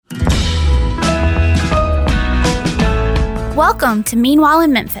Welcome to Meanwhile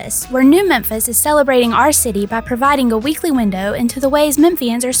in Memphis, where New Memphis is celebrating our city by providing a weekly window into the ways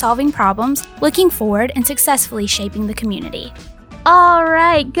Memphians are solving problems, looking forward, and successfully shaping the community. All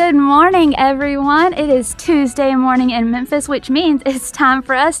right, good morning, everyone. It is Tuesday morning in Memphis, which means it's time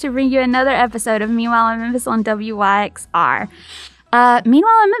for us to bring you another episode of Meanwhile in Memphis on WYXR.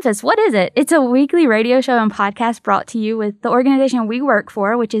 Meanwhile in Memphis, what is it? It's a weekly radio show and podcast brought to you with the organization we work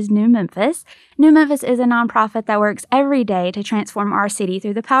for, which is New Memphis. New Memphis is a nonprofit that works every day to transform our city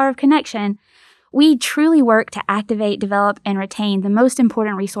through the power of connection. We truly work to activate, develop, and retain the most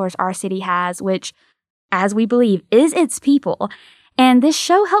important resource our city has, which, as we believe, is its people. And this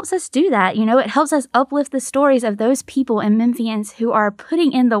show helps us do that. You know, it helps us uplift the stories of those people and Memphians who are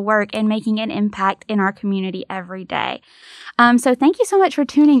putting in the work and making an impact in our community every day. So thank you so much for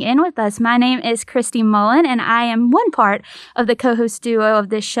tuning in with us. My name is Christy Mullen, and I am one part of the co-host duo of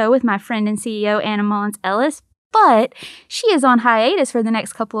this show with my friend and CEO, Anna Mullins-Ellis. But she is on hiatus for the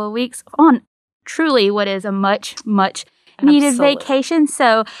next couple of weeks on truly what is a much needed vacation.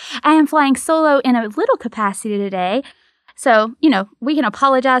 So I am flying solo in a little capacity today. So, you know, we can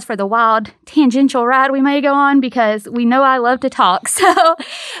apologize for the wild tangential ride we may go on because we know I love to talk.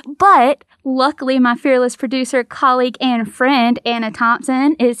 But luckily, my fearless producer, colleague, and friend, Anna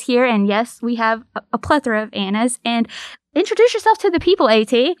Thompson, is here. And yes, we have a plethora of Annas. And introduce yourself to the people,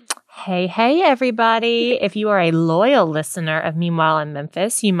 AT. Hey, everybody. If you are a loyal listener of Meanwhile in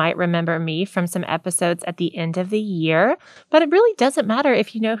Memphis, you might remember me from some episodes at the end of the year. But it really doesn't matter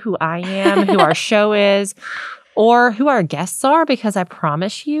if you know who I am, who our show is, or who our guests are, because I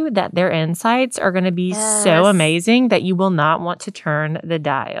promise you that their insights are going to be so amazing that you will not want to turn the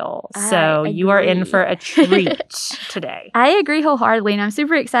dial. So you are in for a treat today. I agree wholeheartedly, and I'm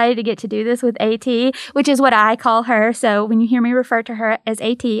super excited to get to do this with AT, which is what I call her. So when you hear me refer to her as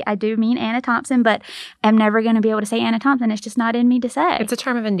AT, I do mean Anna Thompson, but I'm never going to be able to say Anna Thompson. It's just not in me to say. It's a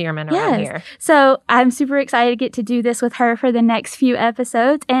term of endearment around here. So I'm super excited to get to do this with her for the next few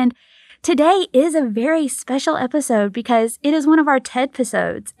episodes. And today is a very special episode because it is one of our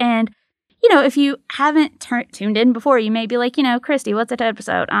TED-pisodes. And, you know, if you haven't tuned in before, you may be like, you know, Christy, what's a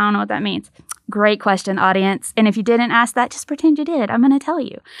TED-episode? I don't know what that means. Great question, audience. And if you didn't ask that, just pretend you did. I'm going to tell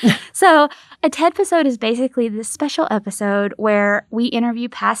you. So a TED-episode is basically this special episode where we interview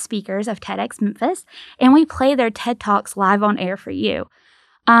past speakers of TEDx Memphis and we play their TED Talks live on air for you.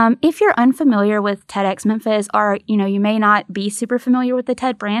 If you're unfamiliar with TEDx Memphis, or, you know, you may not be super familiar with the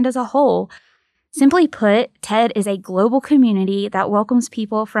TED brand as a whole, simply put, TED is a global community that welcomes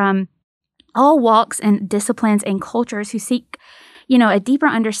people from all walks and disciplines and cultures who seek, you know, a deeper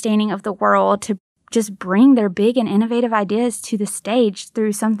understanding of the world to just bring their big and innovative ideas to the stage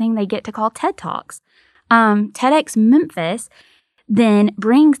through something they get to call TED Talks. TEDx Memphis then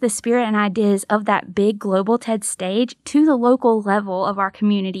brings the spirit and ideas of that big global TED stage to the local level of our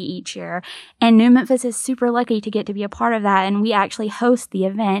community each year. And New Memphis is super lucky to get to be a part of that. And we actually host the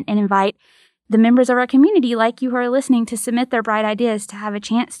event and invite the members of our community, like you who are listening, to submit their bright ideas to have a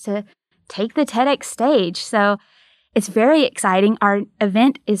chance to take the TEDx stage. So it's very exciting. Our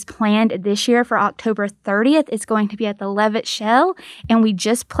event is planned this year for October 30th. It's going to be at the Levitt Shell, and we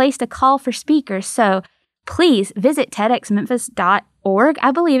just placed a call for speakers. So please visit TEDxMemphis.org.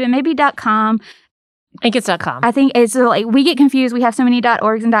 I believe it may be .com. I think it's .com. I think it's like, we get confused. We have so many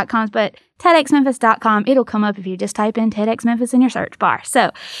 .orgs and .coms, but TEDxMemphis.com, it'll come up if you just type in TEDx Memphis in your search bar.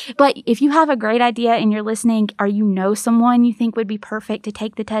 So, but if you have a great idea and you're listening, or you know someone you think would be perfect to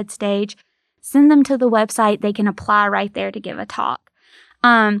take the TED stage, send them to the website. They can apply right there to give a talk.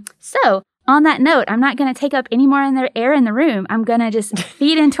 So on that note, I'm not going to take up any more air in the room. I'm going to just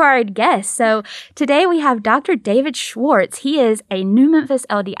feed into our guests. So today we have Dr. David Schwartz. He is a New Memphis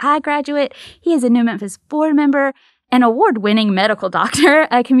LDI graduate. He is a New Memphis board member, an award-winning medical doctor,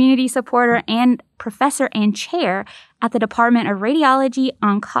 a community supporter, and professor and chair at the Department of Radiation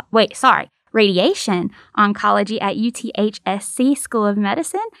Oncology at UTHSC School of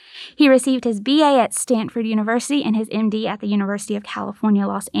Medicine. He received his BA at Stanford University and his MD at the University of California,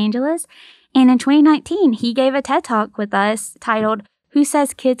 Los Angeles. And in 2019, he gave a TED Talk with us titled, "Who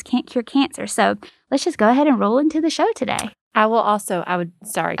Says Kids Can't Cure Cancer?" So let's just go ahead and roll into the show today.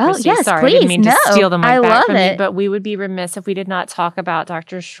 Sorry, Christy, yes, sorry, please, I didn't mean to steal the mic back from you, but we would be remiss if we did not talk about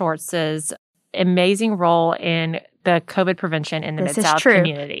Dr. Schwartz's amazing role in the COVID prevention in the Mid-South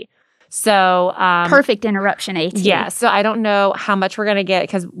community. So, perfect interruption, AT. Yeah. So I don't know how much we're going to get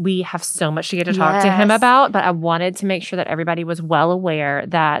because we have so much to get to talk to him about, but I wanted to make sure that everybody was well aware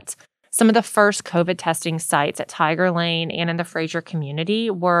that some of the first COVID testing sites at Tiger Lane and in the Fraser community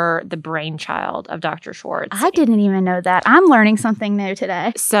were the brainchild of Dr. Schwartz. I didn't even know that. I'm learning something new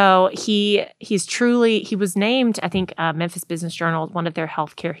today. So he was named, I think, Memphis Business Journal, one of their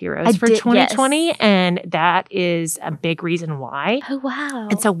healthcare heroes for 2020. Yes. And that is a big reason why. Oh, wow.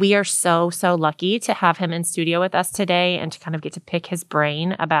 And so we are so lucky to have him in studio with us today and to kind of get to pick his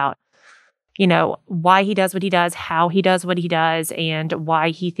brain about, you know, why he does what he does, how he does what he does, and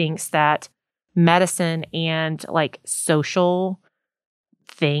why he thinks that medicine and like social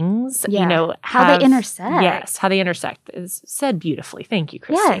things, you know, how they intersect. Yes, how they intersect is said beautifully. Thank you,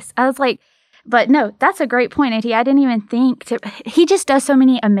 Christy. Yes. I was like, but no, that's a great point, Auntie. I didn't even think he just does so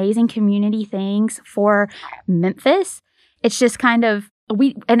many amazing community things for Memphis. It's just kind of,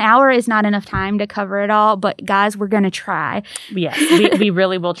 an hour is not enough time to cover it all, but guys, we're going to try. Yes, we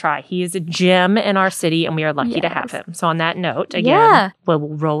really will try. He is a gem in our city, and we are lucky to have him. So on that note, again, we'll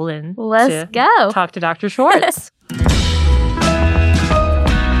roll in. Let's go. Talk to Dr. Schwartz.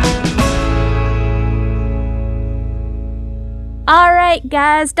 All right,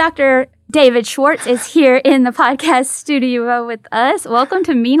 guys, Dr. David Schwartz is here in the podcast studio with us. Welcome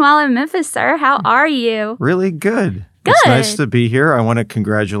to Meanwhile in Memphis, sir. How are you? Really good. Good. It's nice to be here. I want to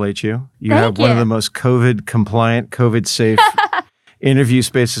congratulate you. You have one of the most COVID compliant, COVID safe interview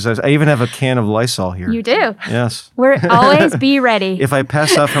spaces. I even have a can of Lysol here. You do? Yes. We're always be ready. If I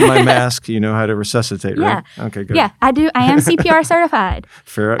pass out from my mask, you know how to resuscitate, right? Okay, good. Yeah, I do. I am CPR certified.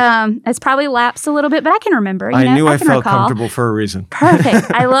 Fair. It's probably lapsed a little bit, but I can remember. I knew I felt recall. comfortable for a reason. Perfect.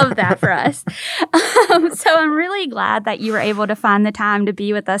 I love that for us. So I'm really glad that you were able to find the time to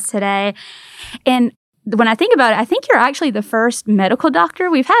be with us today. And when I think about it, I think you're actually the first medical doctor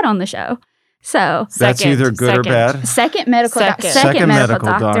we've had on the show. So that's either good or bad. Second medical doctor. Second medical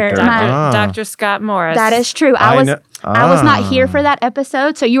doctor. Dr. Scott Morris. That is true. I was not here for that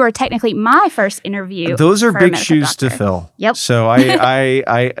episode, so you are technically my first interview. Those are big shoes to fill. Yep. So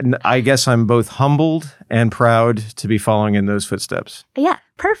I guess I'm both humbled and proud to be following in those footsteps. Yeah,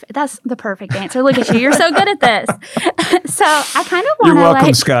 perfect. That's the perfect answer. Look at you. You're so good at this. So I kind of want to. You're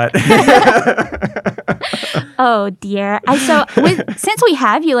welcome, Scott. Oh dear. Since we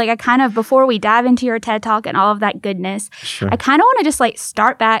have you, I kind of, before we dive into your TED Talk and all of that goodness, sure. I kind of want to just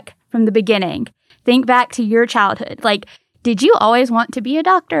start back from the beginning. Think back to your childhood. Did you always want to be a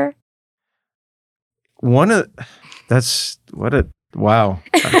doctor? Wow. That's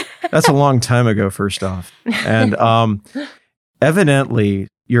a long time ago, first off. And evidently,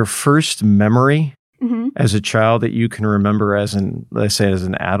 your first memory as a child that you can remember as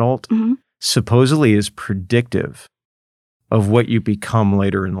an adult, supposedly is predictive of what you become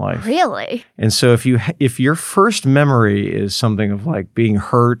later in life. Really? And so if your first memory is something of being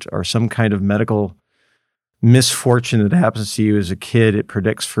hurt or some kind of medical misfortune that happens to you as a kid, it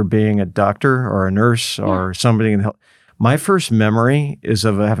predicts for being a doctor or a nurse or somebody in health. My first memory is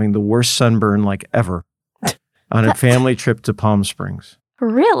of having the worst sunburn ever on a family trip to Palm Springs.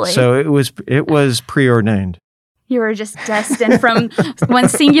 Really? So it was preordained. You were just destined from one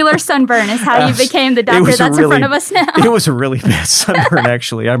singular sunburn is how you became the doctor that's in front of us now. It was a really bad sunburn,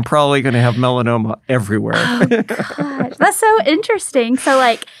 actually. I'm probably going to have melanoma everywhere. Oh, gosh. That's so interesting.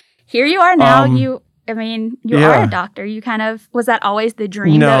 So, here you are now. You are a doctor. You kind of, was that always the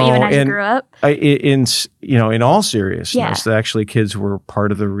dream, though, even as you grew up? In all seriousness, actually, kids were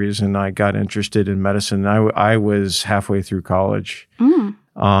part of the reason I got interested in medicine. I was halfway through college.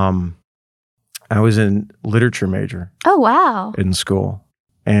 I was in literature major. Oh, wow. In school,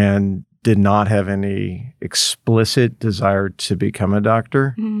 and did not have any explicit desire to become a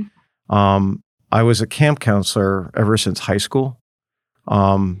doctor. I was a camp counselor ever since high school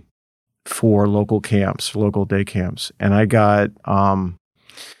for local day camps. And I got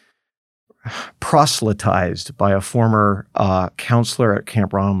proselytized by a former counselor at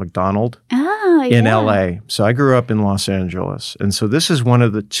Camp Ronald McDonald. In LA. So I grew up in Los Angeles. And so this is one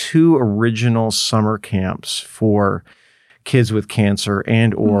of the two original summer camps for kids with cancer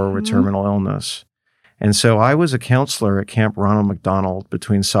and or with terminal illness. And so I was a counselor at Camp Ronald McDonald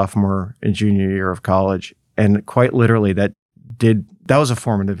between sophomore and junior year of college. And quite literally that was a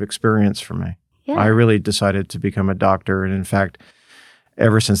formative experience for me. Yeah. I really decided to become a doctor. And in fact,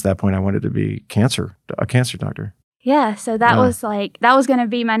 ever since that point, I wanted to be a cancer doctor. Yeah, so that was that was going to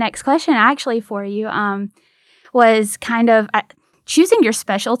be my next question actually for you, was kind of choosing your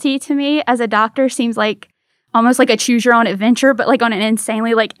specialty to me as a doctor seems almost like a choose your own adventure, but on an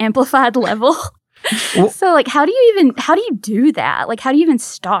insanely amplified level. Well, so how do you do that? How do you even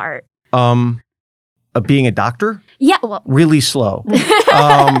start? Being a doctor? Yeah, well, really slow.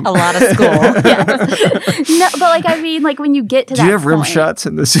 A lot of school. Yeah. No, but like I mean, like when you get to that. Do you have rim point, shots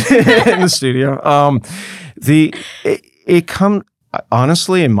in this in the studio? It come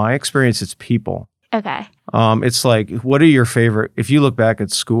honestly, in my experience, it's people. Okay. It's like, what are your favorite? If you look back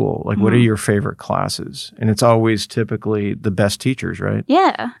at school, like, what are your favorite classes? And it's always typically the best teachers, right?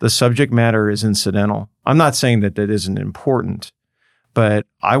 Yeah. The subject matter is incidental. I'm not saying that isn't important, but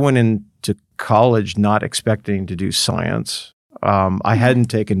I went into college not expecting to do science. I hadn't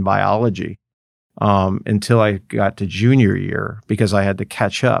taken biology until I got to junior year because I had to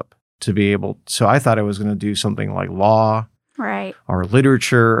catch up to be able. So I thought I was going to do something like law, right, or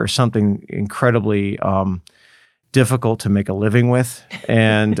literature, or something incredibly difficult to make a living with.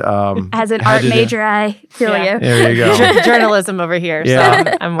 And as an art major, I feel you. There you go. Journalism over here. Yeah,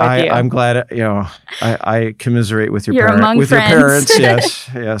 so I'm with you. I'm glad. I commiserate with your with friends. Your parents.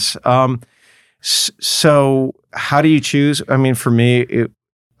 Yes. So how do you choose? I mean, for me,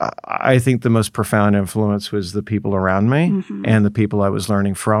 I think the most profound influence was the people around me and the people I was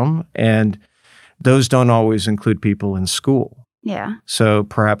learning from. And those don't always include people in school. Yeah. So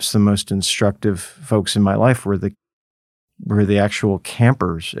perhaps the most instructive folks in my life were the actual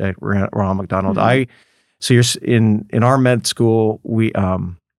campers at Ronald McDonald. So you're in our med school, we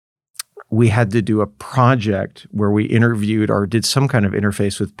had to do a project where we interviewed or did some kind of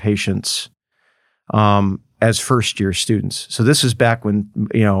interface with patients as first-year students. So this is back when,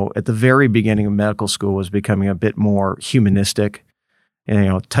 at the very beginning of medical school was becoming a bit more humanistic, and,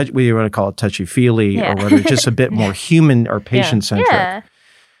 whether you want to call it touchy-feely or whether it's just a bit more human or patient-centric. Yeah.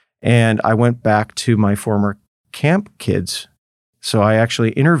 And I went back to my former camp kids. So I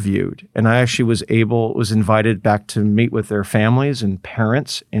actually interviewed, and I actually was invited back to meet with their families and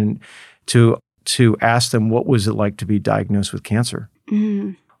parents and to ask them, what was it like to be diagnosed with cancer?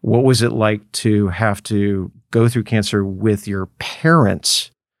 Mm. What was it like to have to go through cancer with your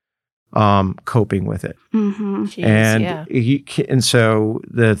parents coping with it? Mm-hmm. Jeez, and so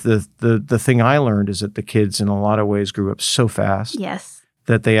the thing I learned is that the kids in a lot of ways grew up so fast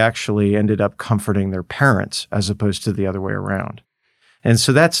that they actually ended up comforting their parents as opposed to the other way around. And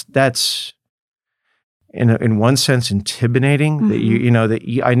so that's in one sense intimidating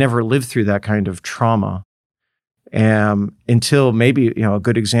that I never lived through that kind of trauma. Until maybe, a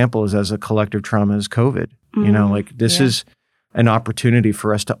good example is as a collective trauma is COVID. This is an opportunity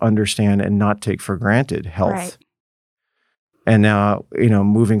for us to understand and not take for granted health. Right. And now,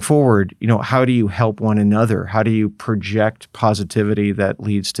 moving forward, how do you help one another? How do you project positivity that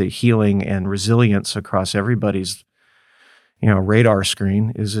leads to healing and resilience across everybody's, radar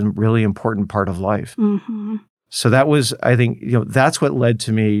screen is a really important part of life. Mm-hmm. So that was, I think, that's what led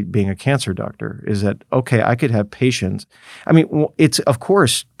to me being a cancer doctor, is that, okay, I could have patients. I mean, it's, of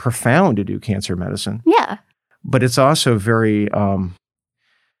course, profound to do cancer medicine. Yeah. But it's also very,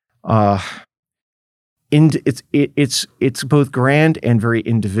 it's both grand and very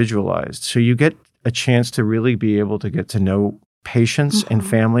individualized. So you get a chance to really be able to get to know patients and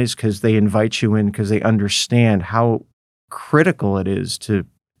families because they invite you in because they understand how critical it is to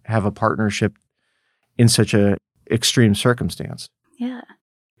have a partnership in such a extreme circumstance. Yeah.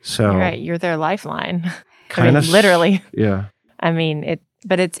 So you're their lifeline. Kind of literally. Yeah. I mean,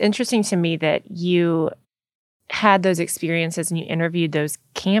 but it's interesting to me that you had those experiences and you interviewed those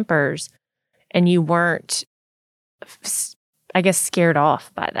campers and you weren't, I guess, scared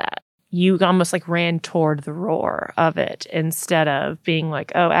off by that. You almost like ran toward the roar of it instead of being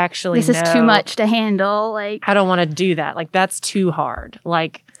like, oh, actually, this is too much to handle. Like, I don't want to do that. Like, that's too hard.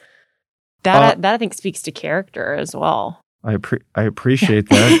 Like, that I think speaks to character as well. I appreciate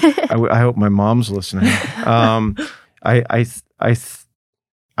that. I hope my mom's listening. I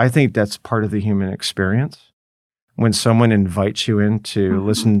think that's part of the human experience. When someone invites you in to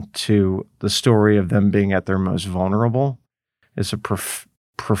listen to the story of them being at their most vulnerable, it's a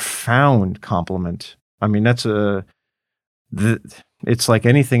profound compliment. I mean, it's like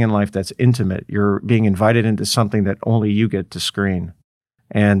anything in life that's intimate. You're being invited into something that only you get to screen.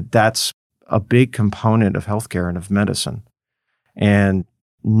 And that's a big component of healthcare and of medicine. And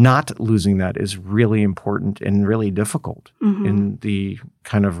not losing that is really important and really difficult in the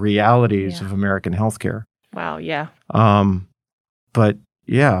kind of realities of American healthcare. Wow, yeah. But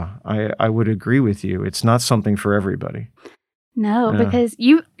yeah, I would agree with you. It's not something for everybody. No, because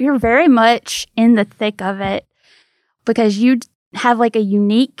you're very much in the thick of it because you have like a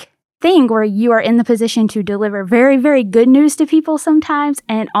unique thing where you are in the position to deliver very, very good news to people sometimes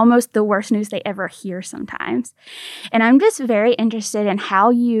and almost the worst news they ever hear sometimes. And I'm just very interested in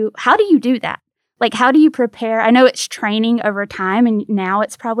how do you do that? Like, how do you prepare? I know it's training over time, and now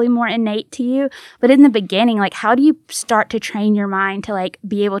it's probably more innate to you. But in the beginning, like, how do you start to train your mind to, like,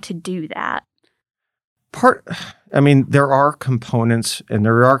 be able to do that? There are components, and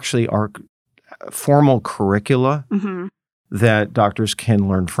there actually are formal curricula that doctors can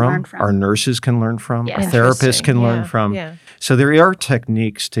learn from, our nurses can learn from, our therapists can learn from. Yeah. So there are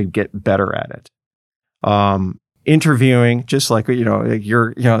techniques to get better at it. Interviewing, just like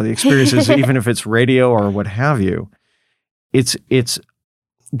the experiences, even if it's radio or what have you, it's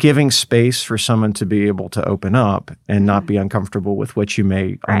giving space for someone to be able to open up and not be uncomfortable with what you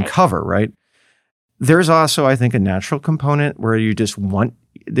may uncover. Right. There's also, I think, a natural component where you just want.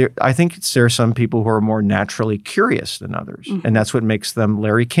 I think there are some people who are more naturally curious than others, and that's what makes them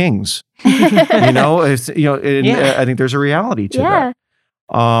Larry Kings. I think there's a reality to that.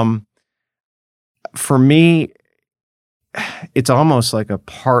 For me, it's almost like a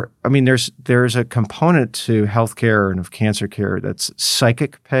part. I mean, there's a component to healthcare and of cancer care that's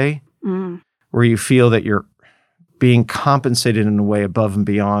psychic pay, where you feel that you're being compensated in a way above and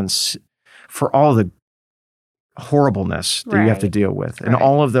beyond for all the horribleness that you have to deal with and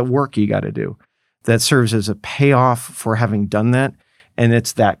all of the work you got to do. That serves as a payoff for having done that, and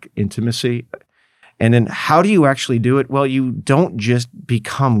it's that intimacy. And then how do you actually do it? Well, you don't just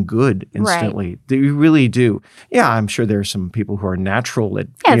become good instantly. You really do. Yeah, I'm sure there are some people who are natural at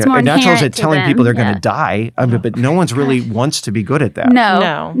naturals at telling people they're going to die. But no one's really wants to be good at that.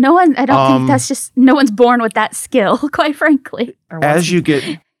 No one. I don't think that's just no one's born with that skill. Quite frankly, as you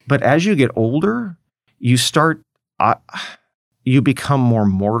get older, you start. You become more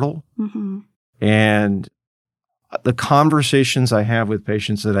mortal, and the conversations I have with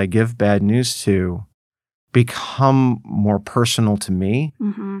patients that I give bad news to become more personal to me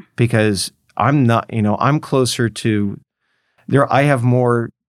because I'm not, I'm closer to there. I have more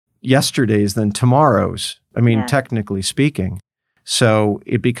yesterdays than tomorrows. I mean, technically speaking. So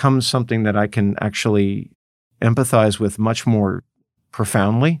it becomes something that I can actually empathize with much more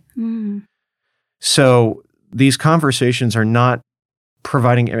profoundly. So these conversations are not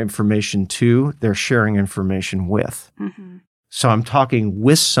providing information to, they're sharing information with. So I'm talking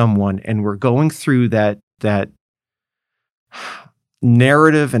with someone and we're going through that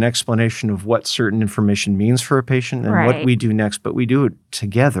narrative and explanation of what certain information means for a patient and what we do next, but we do it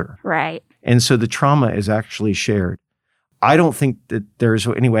together. Right. And so the trauma is actually shared. I don't think that there's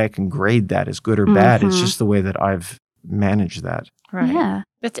any way I can grade that as good or bad. It's just the way that I've managed that. Right. Yeah.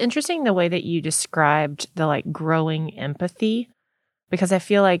 It's interesting the way that you described the growing empathy, because I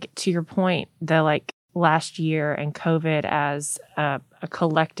feel like, to your point, the last year and COVID as a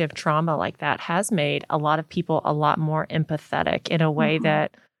collective trauma like that has made a lot of people a lot more empathetic in a way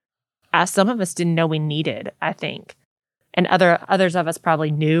that some of us didn't know we needed, I think. And others of us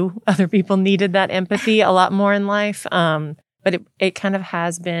probably knew other people needed that empathy a lot more in life. But it kind of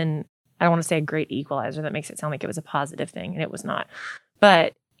has been, I don't want to say a great equalizer. That makes it sound like it was a positive thing, and it was not.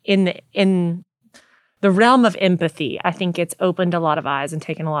 But in the realm of empathy, I think it's opened a lot of eyes and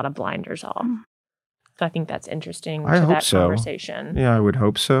taken a lot of blinders off. So I think that's interesting to that conversation. Yeah, I would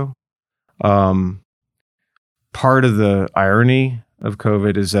hope so. Part of the irony of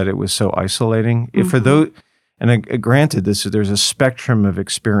COVID is that it was so isolating. For those, and granted, there's a spectrum of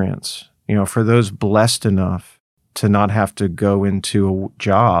experience. For those blessed enough to not have to go into a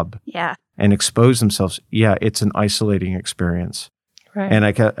job and expose themselves, it's an isolating experience. Right. And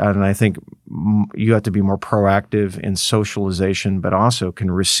I think you have to be more proactive in socialization, but also can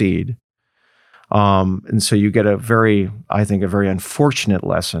recede. And so you get a very unfortunate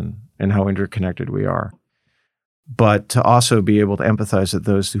lesson in how interconnected we are. But to also be able to empathize with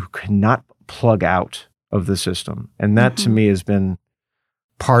those who cannot plug out of the system. And that to me has been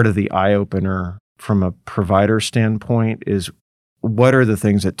part of the eye-opener from a provider standpoint is what are the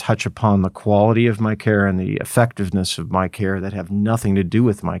things that touch upon the quality of my care and the effectiveness of my care that have nothing to do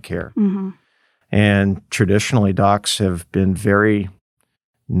with my care. And traditionally, docs have been very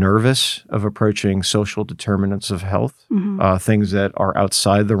nervous of approaching social determinants of health, things that are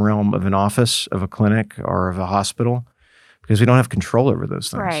outside the realm of an office, of a clinic, or of a hospital, because we don't have control over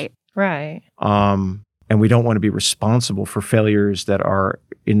those things. Right. And we don't want to be responsible for failures that are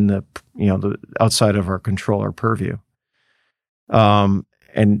in the outside of our control or purview.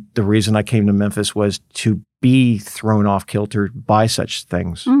 And the reason I came to Memphis was to be thrown off kilter by such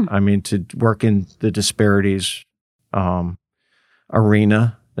things. I mean, to work in the disparities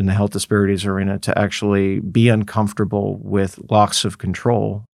arena, in the health disparities arena, to actually be uncomfortable with loss of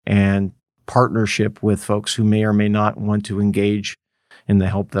control and partnership with folks who may or may not want to engage in the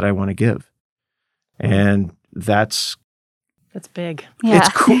help that I want to give. And that's That's big. Yeah. It's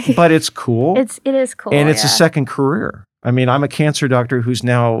cool, but it's cool. It is cool. And it's a second career. I mean, I'm a cancer doctor who's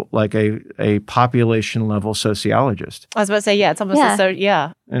now like a population level sociologist. I was about to say, it's almost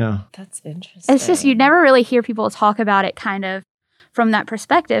Yeah. That's interesting. It's just you never really hear people talk about it kind of from that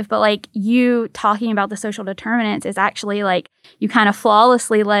perspective, but like you talking about the social determinants is actually like you kind of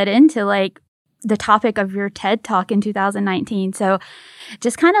flawlessly led into like the topic of your TED Talk in 2019. So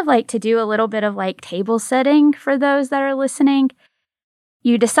just kind of like to do a little bit of like table setting for those that are listening.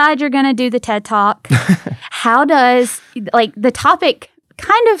 You decide you're going to do the TED Talk. How does, like, the topic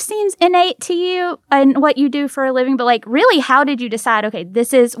kind of seems innate to you and what you do for a living, but, like, really, how did you decide, okay,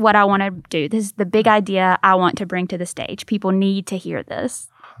 this is what I want to do. This is the big idea I want to bring to the stage. People need to hear this.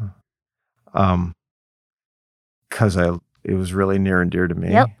 Because it was really near and dear to me.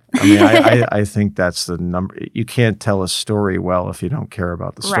 Yep. I mean, I think that's the number. You can't tell a story well if you don't care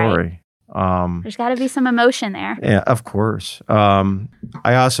about the story. Right. There's got to be some emotion there. Yeah, of course. I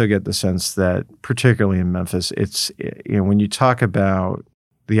also get the sense that, particularly in Memphis, it's, when you talk about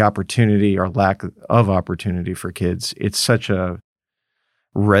the opportunity or lack of opportunity for kids, it's such a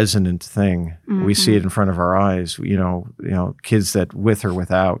resonant thing. Mm-hmm. We see it in front of our eyes. Kids that with or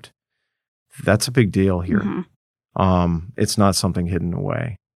without, that's a big deal here. Mm-hmm. It's not something hidden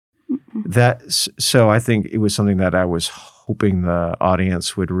away. Mm-hmm. So I think it was something that I was hoping the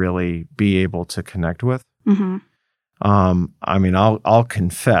audience would really be able to connect with. Mm-hmm. I mean, I'll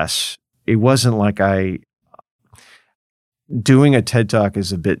confess, it wasn't like doing a TED Talk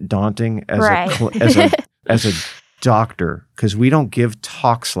is a bit daunting as a doctor, because we don't give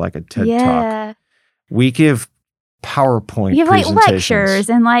talks like a TED Talk. We give PowerPoint you have presentations. Like lectures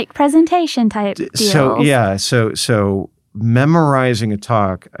and like presentation type deals. So memorizing a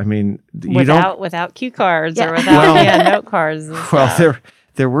talk, I mean, without cue cards or without note cards. Well,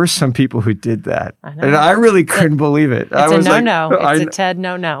 there were some people who did that, and I really couldn't believe it. It's a no-no. It's a TED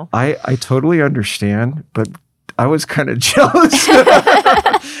no-no. I totally understand, but I was kind of jealous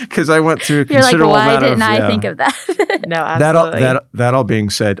because I went through a considerable amount of... You're like, why didn't I think of that? No, absolutely. That all being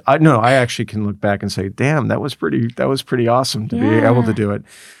said, I actually can look back and say, damn, that was pretty awesome to be able to do it.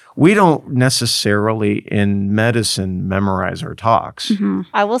 We don't necessarily in medicine memorize our talks. Mm-hmm.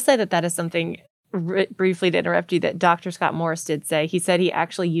 I will say that is something, briefly to interrupt you, that Dr. Scott Morris did say. He said he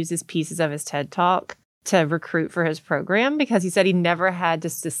actually uses pieces of his TED Talk to recruit for his program because he said he never had to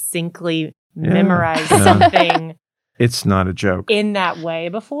succinctly memorize something. It's not a joke. In that way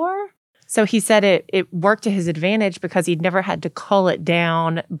before. So he said it worked to his advantage because he'd never had to cull it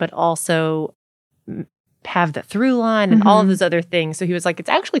down, but also have the through line and all of those other things. So he was like, it's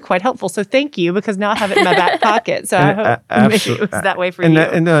actually quite helpful. So thank you, because now I have it in my back pocket. So I hope maybe it was that way for you.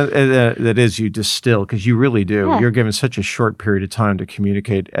 That is, you distill, because you really do. Yeah. You're given such a short period of time to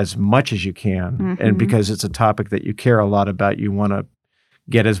communicate as much as you can. Mm-hmm. And because it's a topic that you care a lot about, you want to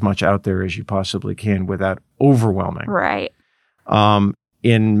get as much out there as you possibly can without overwhelming. Right.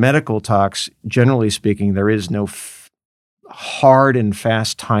 In medical talks, generally speaking, there is no hard and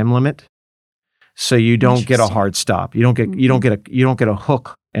fast time limit. So you don't get a hard stop. You don't get a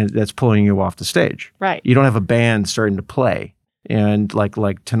hook that's pulling you off the stage. Right. You don't have a band starting to play and like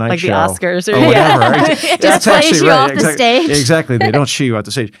Tonight like Show, the Oscars or whatever. Right? Just plays you off the stage. Exactly. They don't shoo you off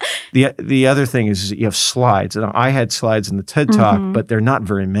the stage. The other thing is you have slides. And I had slides in the TED Talk, but they're not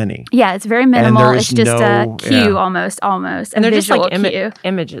very many. Yeah, it's very minimal. It's just a cue almost. And they're just like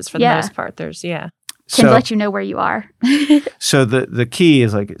images for the most part. Can let you know where you are. So the key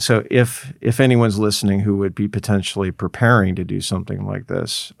is if anyone's listening who would be potentially preparing to do something like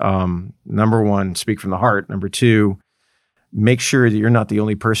this, number one, speak from the heart. Number two, make sure that you're not the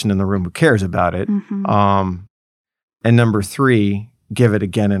only person in the room who cares about it. Mm-hmm. And number three, give it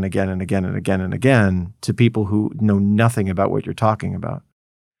again and again and again and again and again to people who know nothing about what you're talking about.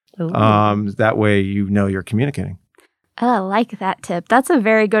 That way you're communicating. Oh, I like that tip. That's a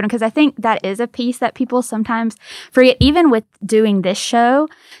very good one, because I think that is a piece that people sometimes forget. Even with doing this show,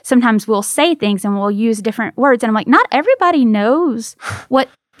 sometimes we'll say things and we'll use different words. And I'm like, not everybody knows what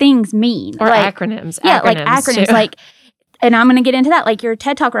things mean. Or acronyms. Yeah, acronyms. Too. And I'm going to get into that. Like your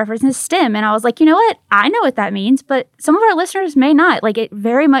TED Talk reference is STEM. And I was like, you know what? I know what that means, but some of our listeners may not. Like it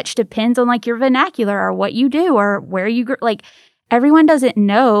very much depends on like your vernacular or what you do or where you grew. Like everyone doesn't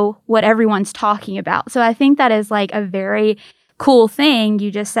know what everyone's talking about. So I think that is like a very cool thing you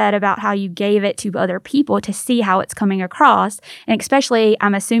just said about how you gave it to other people to see how it's coming across. And especially,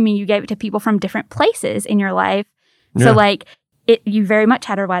 I'm assuming you gave it to people from different places in your life. Yeah. So like you very much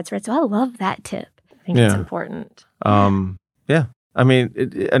had a widespread. So I love that tip. I think it's important. Yeah. I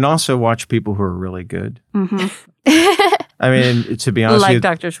mean, and also watch people who are really good. Mm-hmm. I mean, to be honest, like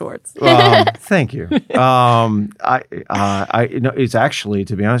Dr. Schwartz. Thank you. It's actually,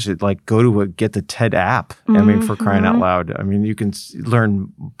 to be honest, like get the TED app. I mean, for crying out loud. I mean, you can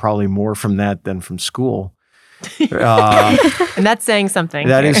learn probably more from that than from school. And that's saying something.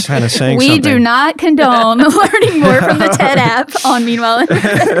 That is kind of saying something. We do not condone learning more from the TED app on Meanwhile.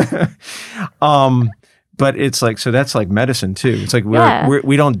 But it's like, so that's like medicine too. It's like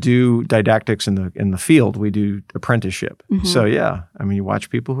we don't do didactics in the field. We do apprenticeship. Mm-hmm. So I mean, you watch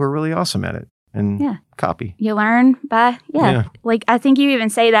people who are really awesome at it and copy. You learn by Like I think you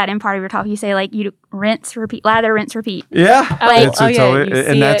even say that in part of your talk. You say like you rinse, repeat, lather, rinse, repeat. Yeah. You see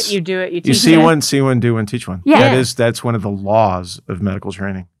it, you do it, you teach it. You see one, do one, teach one. Yeah. That's one of the laws of medical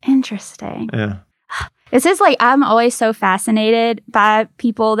training. Interesting. Yeah. It's just like I'm always so fascinated by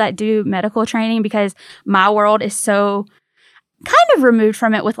people that do medical training because my world is so kind of removed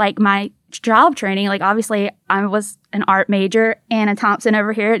from it with like my job training. Like obviously I was an art major, Anna Thompson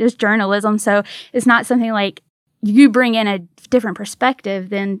over here, it is journalism. So it's not something like you bring in a different perspective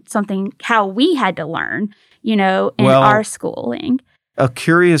than something how we had to learn, in our schooling. A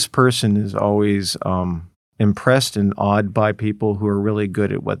curious person is always impressed and awed by people who are really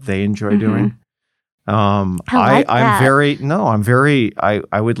good at what they enjoy doing. I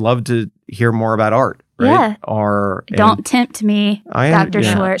would love to hear more about art. Right? Yeah. Don't tempt me, Dr.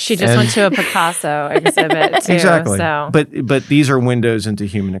 Schwartz. She just went to a Picasso exhibit too. Exactly. So. But these are windows into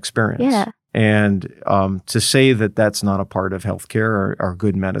human experience. Yeah. And to say that that's not a part of healthcare or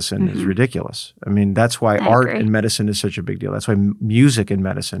good medicine is ridiculous. I mean, that's why art in medicine is such a big deal. That's why music in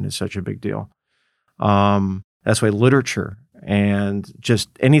medicine is such a big deal. That's why literature and just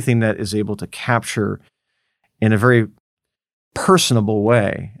anything that is able to capture in a very personable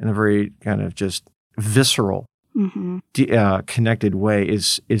way, in a very kind of just visceral, connected way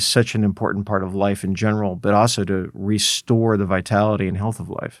is such an important part of life in general, but also to restore the vitality and health of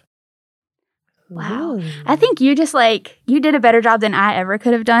life. Wow. I think you did a better job than I ever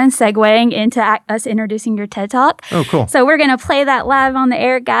could have done segueing into us introducing your TED Talk. Oh, cool. So we're going to play that live on the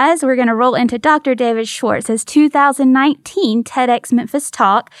air, guys. We're going to roll into Dr. David Schwartz's 2019 TEDx Memphis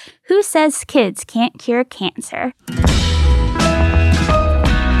talk, Who Says Kids Can't Cure Cancer?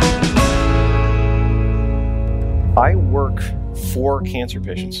 I work for cancer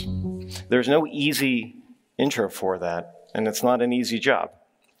patients. There's no easy intro for that, and it's not an easy job.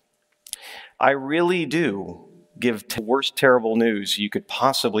 I really do give the worst terrible news you could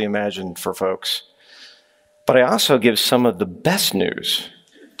possibly imagine for folks. But I also give some of the best news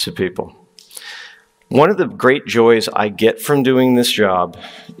to people. One of the great joys I get from doing this job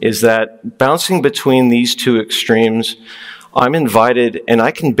is that bouncing between these two extremes, I'm invited and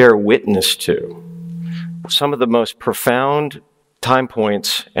I can bear witness to some of the most profound time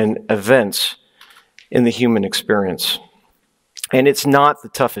points and events in the human experience. And it's not the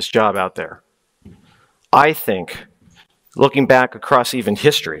toughest job out there. I think, looking back across even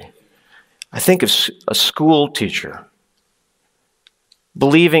history, I think of a school teacher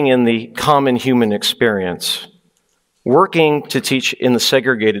believing in the common human experience, working to teach in the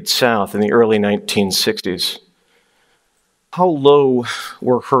segregated South in the early 1960s. How low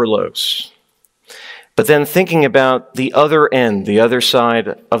were her lows? But then thinking about the other end, the other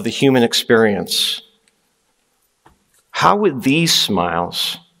side of the human experience, how would these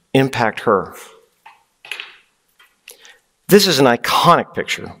smiles impact her? This is an iconic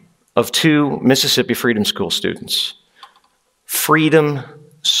picture of two Mississippi Freedom School students. Freedom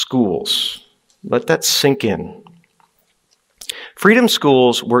schools. Let that sink in. Freedom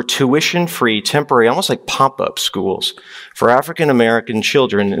schools were tuition-free, temporary, almost like pop-up schools for African American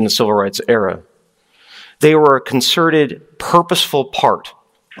children in the Civil Rights era. They were a concerted, purposeful part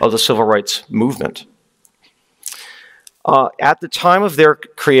of the Civil Rights movement. At the time of their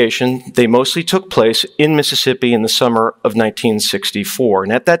creation, they mostly took place in Mississippi in the summer of 1964.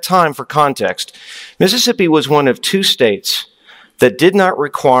 And at that time, for context, Mississippi was one of two states that did not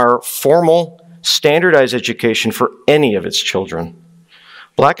require formal, standardized education for any of its children.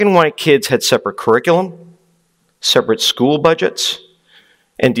 Black and white kids had separate curriculum, separate school budgets,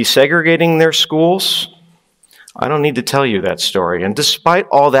 and desegregating their schools. I don't need to tell you that story. And despite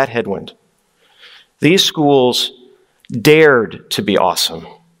all that headwind, these schools dared to be awesome.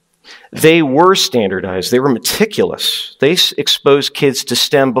 They were standardized. They were meticulous. They exposed kids to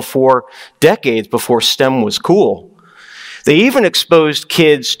STEM decades before STEM was cool. They even exposed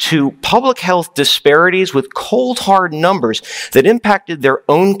kids to public health disparities with cold, hard numbers that impacted their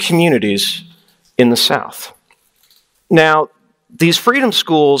own communities in the South. Now, these freedom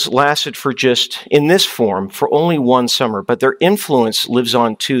schools lasted in this form, for only one summer, but their influence lives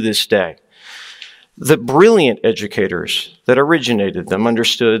on to this day. The brilliant educators that originated them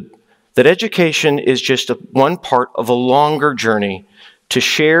understood that education is just one part of a longer journey to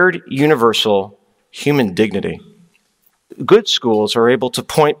shared, universal human dignity. Good schools are able to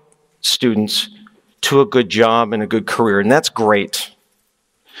point students to a good job and a good career, and that's great.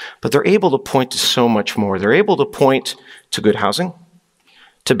 But they're able to point to so much more. They're able to point to good housing,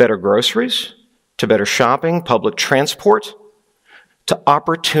 to better groceries, to better shopping, public transport, to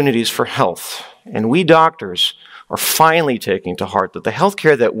opportunities for health. And we doctors are finally taking to heart that the health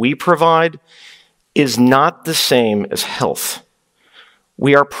care that we provide is not the same as health.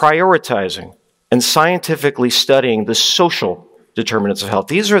 We are prioritizing and scientifically studying the social determinants of health.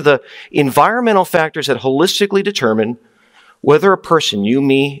 These are the environmental factors that holistically determine whether a person, you,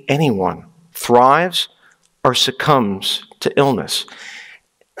 me, anyone, thrives or succumbs to illness.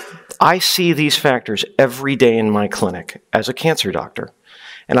 I see these factors every day in my clinic as a cancer doctor,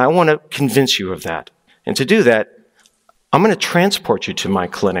 and I want to convince you of that. And to do that, I'm going to transport you to my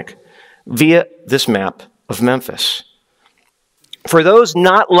clinic via this map of Memphis. For those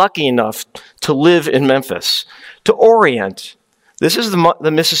not lucky enough to live in Memphis, to orient, this is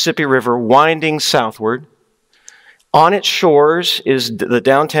the Mississippi River winding southward. On its shores is the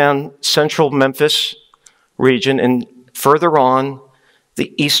downtown central Memphis region, and further on,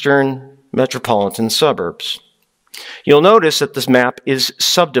 the eastern metropolitan suburbs. You'll notice that this map is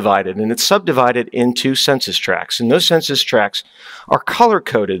subdivided, and it's subdivided into census tracts. And those census tracts are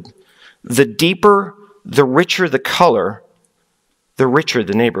color-coded. The deeper, the richer the color, the richer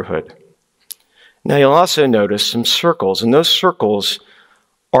the neighborhood. Now you'll also notice some circles, and those circles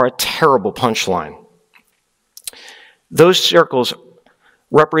are a terrible punchline. Those circles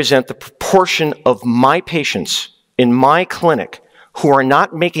represent the proportion of my patients in my clinic who are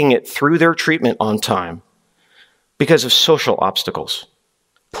not making it through their treatment on time because of social obstacles,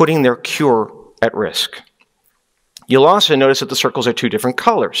 putting their cure at risk. You'll also notice that the circles are two different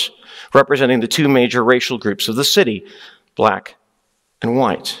colors, representing the two major racial groups of the city, black and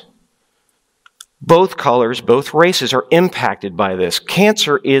white. Both colors, both races are impacted by this.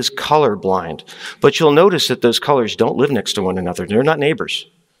 Cancer is colorblind, but you'll notice that those colors don't live next to one another. They're not neighbors.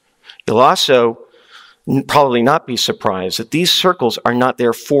 You'll also probably not be surprised that these circles are not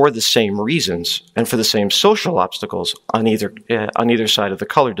there for the same reasons and for the same social obstacles on either side of the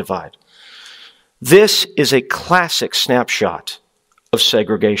color divide. This is a classic snapshot of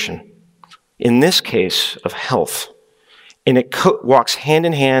segregation, in this case of health. And it walks hand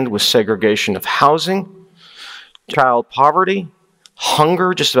in hand with segregation of housing, child poverty,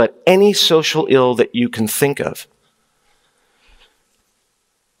 hunger, just about any social ill that you can think of.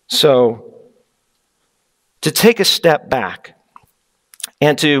 So, to take a step back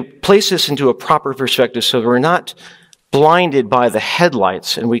and to place this into a proper perspective so that we're not blinded by the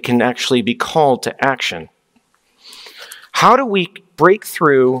headlights and we can actually be called to action. How do we break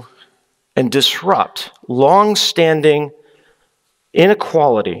through and disrupt long-standing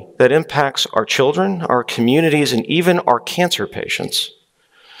inequality that impacts our children, our communities, and even our cancer patients?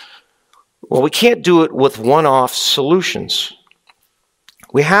 Well, we can't do it with one-off solutions.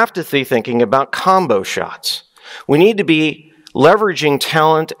 We have to be thinking about combo shots. We need to be leveraging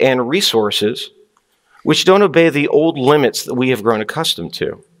talent and resources which don't obey the old limits that we have grown accustomed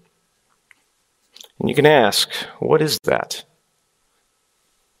to. And you can ask, what is that?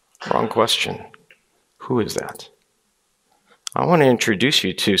 Wrong question. Who is that? I want to introduce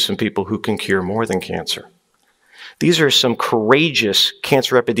you to some people who can cure more than cancer. These are some courageous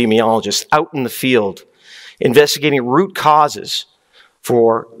cancer epidemiologists out in the field investigating root causes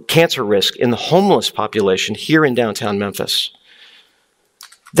for cancer risk in the homeless population here in downtown Memphis.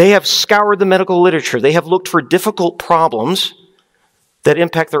 They have scoured the medical literature. They have looked for difficult problems that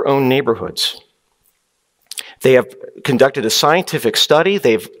impact their own neighborhoods. They have conducted a scientific study.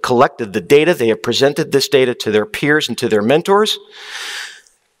 They've collected the data. They have presented this data to their peers and to their mentors.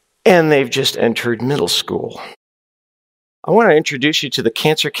 And they've just entered middle school. I want to introduce you to the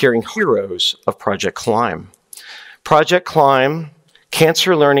cancer-curing heroes of Project Climb. Project Climb,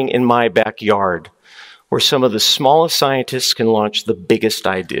 Cancer Learning in My Backyard, where some of the smallest scientists can launch the biggest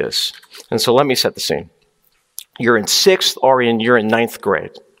ideas. And so let me set the scene. You're in 6th or you're in 9th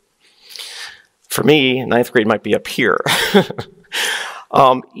grade. For me, 9th grade might be up here.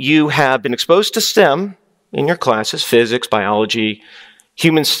 You have been exposed to STEM in your classes, physics, biology,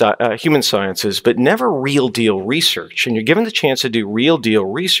 human sciences, but never real-deal research. And you're given the chance to do real-deal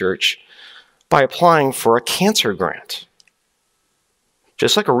research by applying for a cancer grant.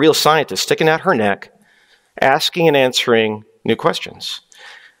 Just like a real scientist sticking out her neck, asking and answering new questions.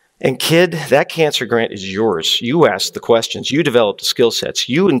 And kid, that cancer grant is yours. You ask the questions. You develop the skill sets.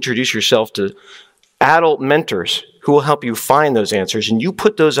 You introduce yourself to adult mentors who will help you find those answers, and you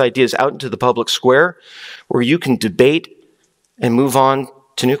put those ideas out into the public square where you can debate and move on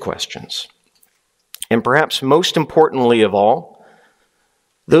to new questions. And perhaps most importantly of all,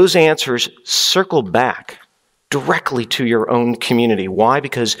 those answers circle back directly to your own community. Why?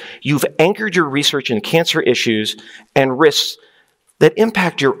 Because you've anchored your research in cancer issues and risks that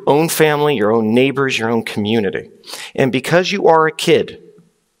impact your own family, your own neighbors, your own community. And because you are a kid,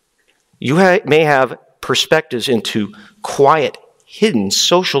 you may have perspectives into quiet, hidden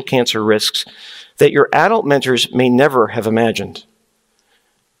social cancer risks that your adult mentors may never have imagined.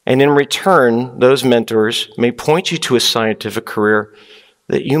 And in return, those mentors may point you to a scientific career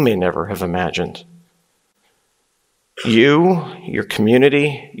that you may never have imagined. You, your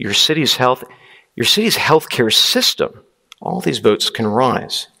community, your city's healthcare system, all these boats can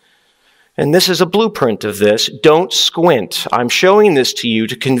rise. And this is a blueprint of this. Don't squint. I'm showing this to you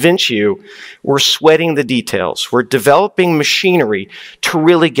to convince you we're sweating the details. We're developing machinery to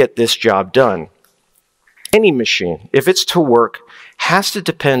really get this job done. Any machine, if it's to work, has to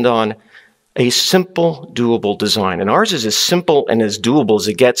depend on a simple, doable design. And ours is as simple and as doable as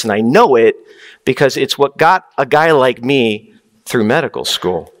it gets, and I know it because it's what got a guy like me through medical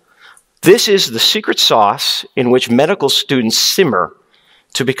school. This is the secret sauce in which medical students simmer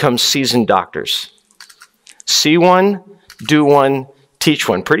to become seasoned doctors. See one, do one, teach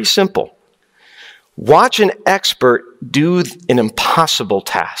one. Pretty simple. Watch an expert do an impossible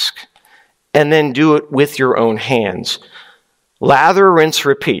task, and then do it with your own hands. Lather, rinse,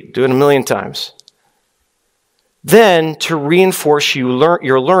 repeat. Do it 1,000,000 times. Then, to reinforce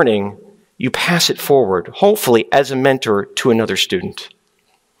your learning, you pass it forward, hopefully as a mentor to another student.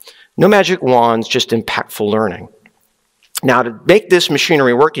 No magic wands, just impactful learning. Now, to make this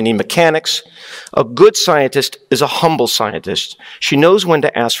machinery work, you need mechanics. A good scientist is a humble scientist. She knows when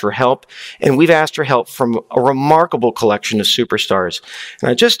to ask for help, and we've asked for help from a remarkable collection of superstars.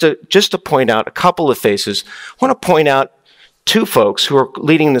 And just to point out a couple of faces, I want to point out two folks who are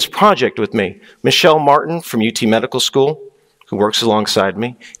leading this project with me. Michelle Martin from UT Medical School, who works alongside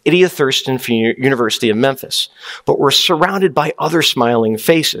me, Idia Thurston from University of Memphis. But we're surrounded by other smiling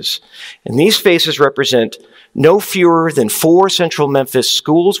faces. And these faces represent no fewer than 4 Central Memphis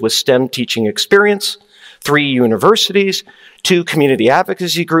schools with STEM teaching experience, 3 universities, 2 community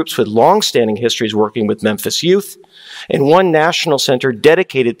advocacy groups with long-standing histories working with Memphis youth, and 1 national center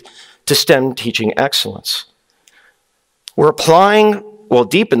dedicated to STEM teaching excellence. We're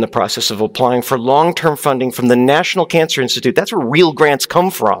deep in the process of applying for long-term funding from the National Cancer Institute. That's where real grants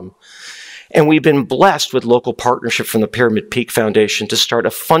come from. And we've been blessed with local partnership from the Pyramid Peak Foundation to start a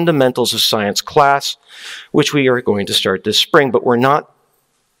Fundamentals of Science class, which we are going to start this spring, but we're not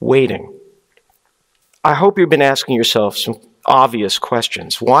waiting. I hope you've been asking yourself some obvious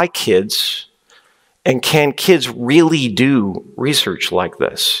questions. Why kids? And can kids really do research like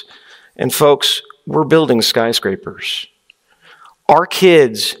this? And folks, we're building skyscrapers. Our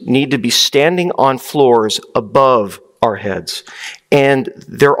kids need to be standing on floors above our heads, and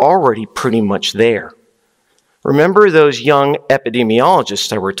they're already pretty much there. Remember those young epidemiologists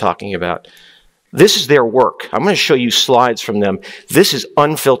that we're talking about? This is their work. I'm going to show you slides from them. This is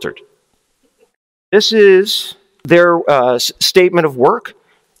unfiltered. This is their statement of work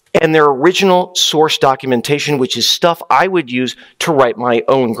and their original source documentation, which is stuff I would use to write my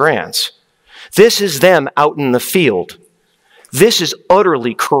own grants. This is them out in the field. This is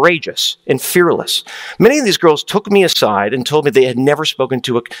utterly courageous and fearless. Many of these girls took me aside and told me they had never spoken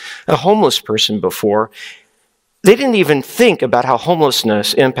to a homeless person before. They didn't even think about how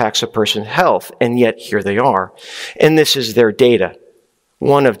homelessness impacts a person's health, and yet here they are. And this is their data.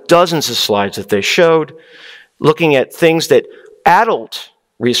 One of dozens of slides that they showed, looking at things that adult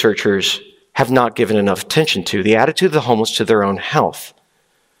researchers have not given enough attention to, the attitude of the homeless to their own health.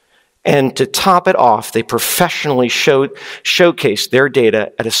 And to top it off, they professionally showcased their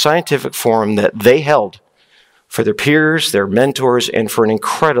data at a scientific forum that they held for their peers, their mentors, and for an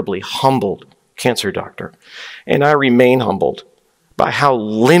incredibly humbled cancer doctor. And I remain humbled by how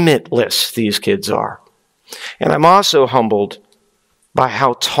limitless these kids are. And I'm also humbled by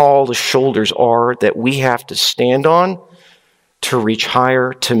how tall the shoulders are that we have to stand on to reach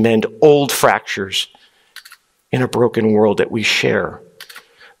higher, to mend old fractures in a broken world that we share.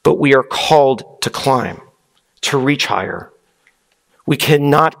 But we are called to climb, to reach higher. We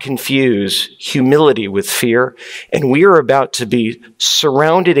cannot confuse humility with fear, and we are about to be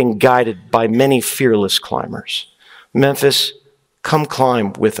surrounded and guided by many fearless climbers. Memphis, come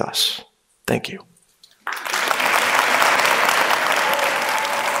climb with us. Thank you.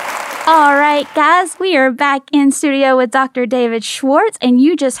 All right, guys, we are back in studio with Dr. David Schwartz, and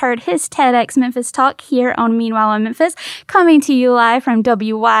you just heard his TEDx Memphis talk here on Meanwhile in Memphis, coming to you live from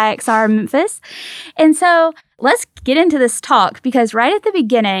WYXR Memphis. And so let's get into this talk, because right at the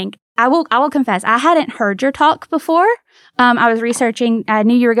beginning, I will confess, I hadn't heard your talk before. I was researching. I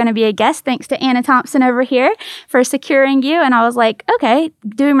knew you were going to be a guest, thanks to Anna Thompson over here for securing you. And I was like, okay,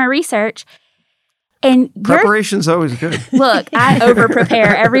 doing my research. And preparation's always good. Look, I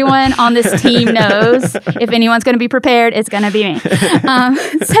over-prepare. Everyone on this team knows if anyone's going to be prepared, it's going to be me.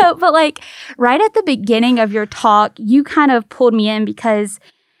 But like right at the beginning of your talk, you kind of pulled me in because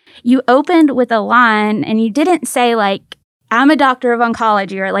you opened with a line and you didn't say like, I'm a doctor of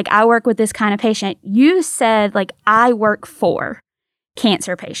oncology or like, I work with this kind of patient. You said like, I work for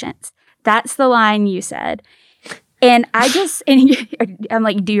cancer patients. That's the line you said. And I'm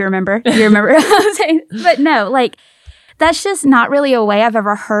like, do you remember? Do you remember what I'm saying? But no, like, that's just not really a way I've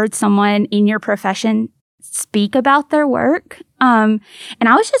ever heard someone in your profession speak about their work. And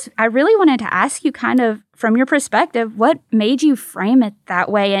I really wanted to ask you kind of from your perspective, what made you frame it that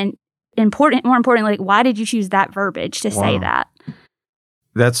way? And more importantly, like, why did you choose that verbiage to say that?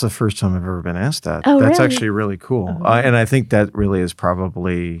 That's the first time I've ever been asked that. Oh, That's really? actually really cool. And I think that really is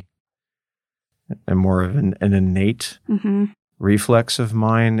probably and more of an innate reflex of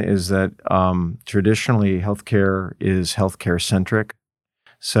mine is that traditionally healthcare is healthcare centric.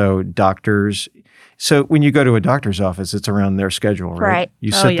 So when you go to a doctor's office, it's around their schedule, right?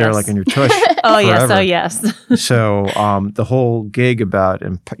 You sit there like in your tush. Yes. So the whole gig about,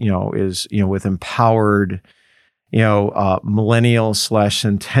 is, with empowered,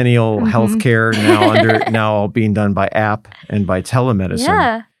 millennial/centennial healthcare now all being done by app and by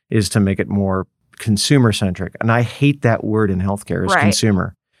telemedicine is to make it more consumer-centric. And I hate that word in healthcare as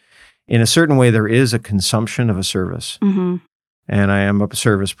consumer. In a certain way, there is a consumption of a service. And I am a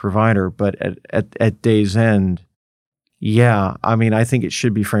service provider, but at day's end, I think it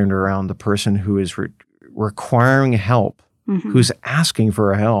should be framed around the person who is requiring help, who's asking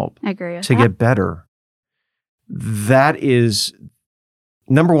for help to get better. That is,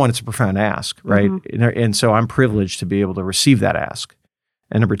 number one, it's a profound ask, right? And so I'm privileged to be able to receive that ask.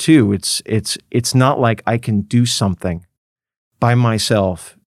 And number two, it's not like I can do something by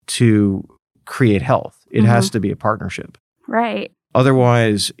myself to create health. It has to be a partnership. Right.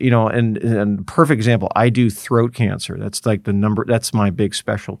 Otherwise, and perfect example, I do throat cancer. That's like that's my big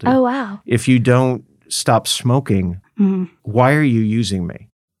specialty. Oh, wow. If you don't stop smoking, why are you using me?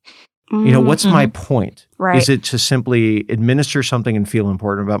 What's my point? Right. Is it to simply administer something and feel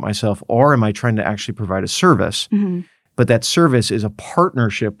important about myself, or am I trying to actually provide a service? But that service is a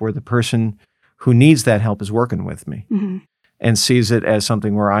partnership where the person who needs that help is working with me and sees it as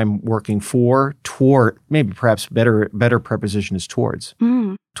something where I'm working toward, maybe perhaps better preposition is towards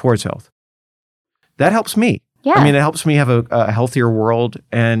health. That helps me. Yeah. I mean, it helps me have a healthier world,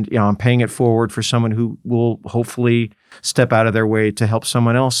 and I'm paying it forward for someone who will hopefully step out of their way to help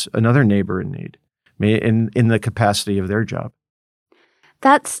someone else, another neighbor in need, in the capacity of their job.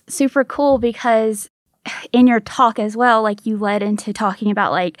 That's super cool because in your talk as well, like you led into talking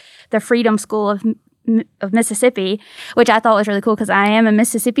about like the Freedom School of Mississippi, which I thought was really cool because I am a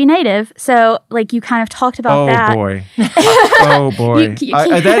Mississippi native. So like you kind of talked about that. Oh boy.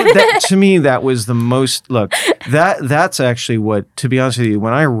 That to me, that was the most, that's actually what, to be honest with you,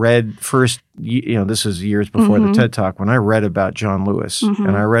 when I read first, this is years before the TED Talk, when I read about John Lewis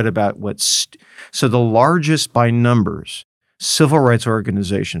and I read about so the largest by numbers civil rights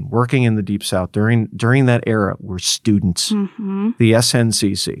organization working in the Deep South during that era were students, the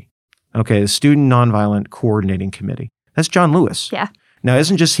SNCC. Okay, the Student Nonviolent Coordinating Committee. That's John Lewis. Yeah. Now, it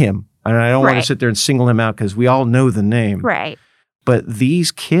isn't just him. And I don't want to sit there and single him out because we all know the name. Right. But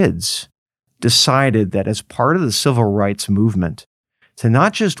these kids decided that as part of the civil rights movement, to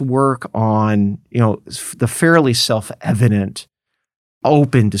not just work on, the fairly self-evident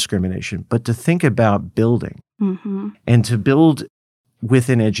open discrimination, but to think about building and to build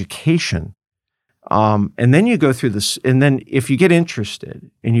within education. And then you go through this, and then if you get interested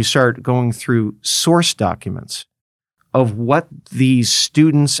and you start going through source documents of what these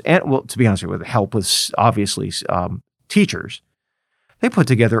students, and to be honest with help with obviously teachers, they put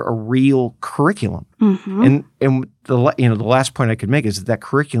together a real curriculum. And the last point I could make is that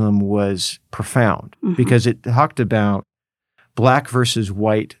curriculum was profound because it talked about Black versus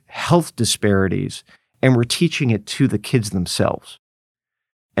white health disparities, and we're teaching it to the kids themselves.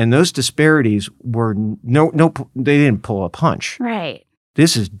 And those disparities were they didn't pull a punch. Right.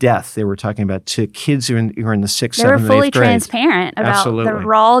 This is death they were talking about to kids who are in the 6th, 7th, 8th grade. They were fully transparent about the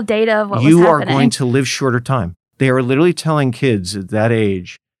raw data of what was happening. You are going to live shorter time. They are literally telling kids at that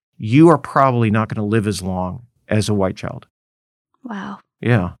age, you are probably not going to live as long as a white child. Wow.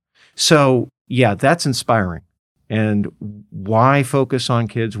 Yeah. So, yeah, that's inspiring. And why focus on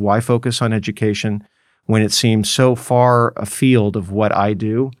kids? Why focus on education when it seems so far afield of what I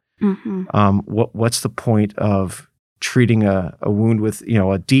do? What's the point of treating a wound with,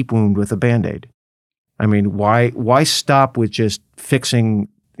 a deep wound with a Band-Aid? I mean, why stop with just fixing,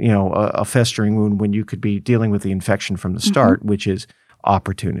 a festering wound when you could be dealing with the infection from the start, which is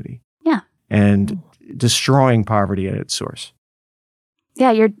opportunity. Yeah. And destroying poverty at its source.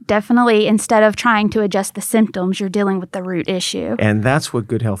 Yeah, you're definitely, instead of trying to adjust the symptoms, you're dealing with the root issue. And that's what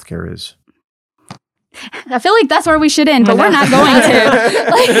good healthcare is. I feel like that's where we should end, but we're not going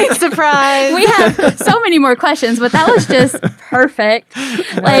to. Surprise! We have so many more questions, but that was just perfect.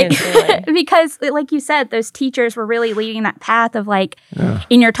 Because, like you said, those teachers were really leading that path of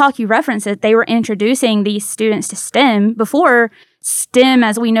in your talk, you referenced it, they were introducing these students to STEM before STEM,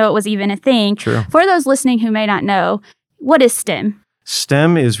 as we know it, was even a thing. True. For those listening who may not know, what is STEM?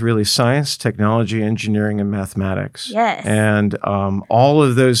 STEM is really science, technology, engineering, and mathematics. Yes. And all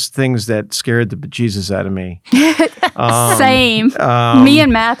of those things that scared the bejesus out of me. Same. Me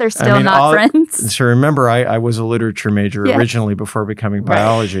and math are still not friends. So remember, I was a literature major originally before becoming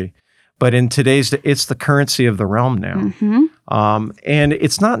biology. But in today's, it's the currency of the realm now. And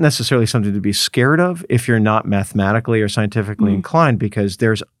it's not necessarily something to be scared of if you're not mathematically or scientifically inclined, because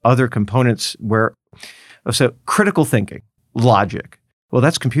there's other components so critical thinking, logic. Well,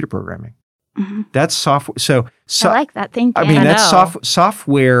 that's computer programming. That's software. So I like that thinking. I mean, that's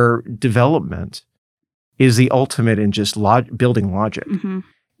software development is the ultimate in just building logic.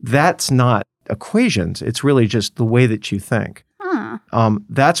 That's not equations. It's really just the way that you think.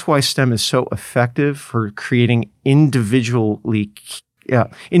 That's why STEM is so effective for creating individuals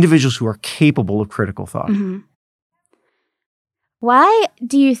who are capable of critical thought. Why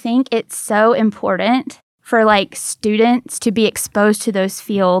do you think it's so important for students to be exposed to those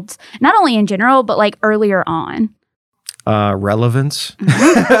fields, not only in general, but earlier on? Relevance.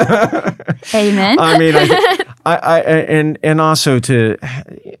 Amen. I mean, and also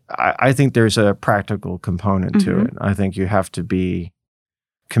I think there's a practical component to it. I think you have to be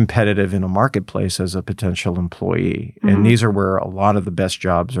competitive in a marketplace as a potential employee. And these are where a lot of the best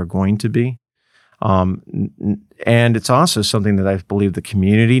jobs are going to be. And it's also something that I believe the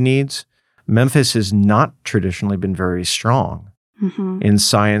community needs. Memphis has not traditionally been very strong in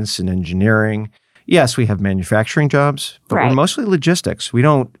science and engineering. Yes, we have manufacturing jobs, but we're mostly logistics. We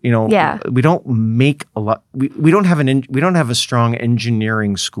don't, we don't make a lot. We don't have a strong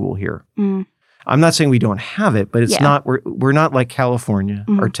engineering school here. I'm not saying we don't have it, but it's not. We're not like California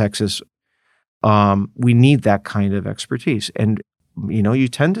or Texas. We need that kind of expertise, and you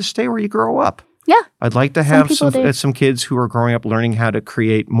tend to stay where you grow up. Yeah, I'd like to have some kids who are growing up learning how to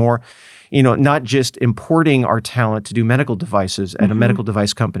create more. Not just importing our talent to do medical devices at a medical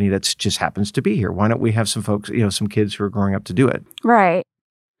device company that just happens to be here. Why don't we have some folks, some kids who are growing up to do it? Right.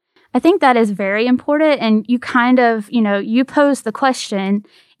 I think that is very important. And you kind of, you pose the question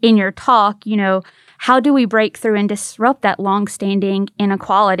in your talk, how do we break through and disrupt that longstanding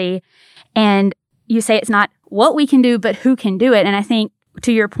inequality? And you say it's not what we can do, but who can do it. And I think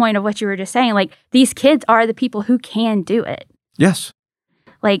to your point of what you were just saying, these kids are the people who can do it. Yes.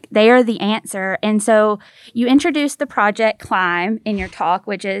 They are the answer. And so you introduced the Project Climb in your talk,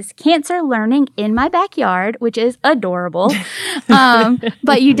 which is cancer learning in my backyard, which is adorable.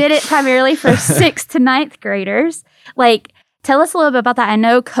 But you did it primarily for 6th to 9th graders. Tell us a little bit about that. I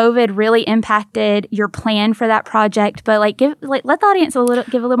know COVID really impacted your plan for that project, but let the audience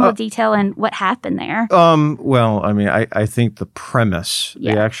give a little more detail on what happened there. Well, I mean, I think the premise,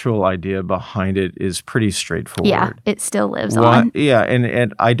 the actual idea behind it is pretty straightforward. Yeah, it still lives on. Yeah,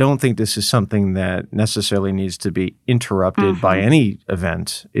 and I don't think this is something that necessarily needs to be interrupted by any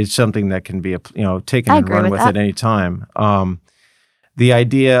event. It's something that can be taken and run with at any time. The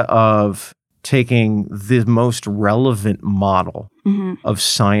idea of taking the most relevant model of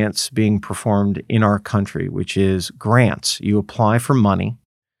science being performed in our country, which is grants. You apply for money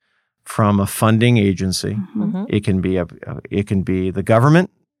from a funding agency. It can be the government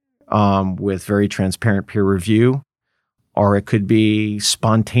with very transparent peer review, or it could be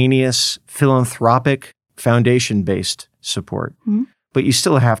spontaneous philanthropic foundation-based support. But you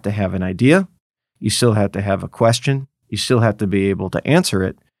still have to have an idea. You still have to have a question. You still have to be able to answer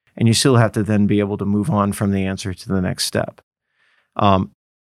it. And you still have to then be able to move on from the answer to the next step.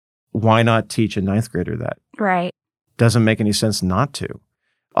 Why not teach a 9th grader that? Right. Doesn't make any sense not to.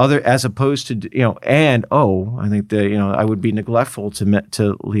 As opposed to, I think I would be neglectful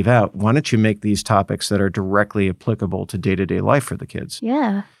to leave out. Why don't you make these topics that are directly applicable to day-to-day life for the kids?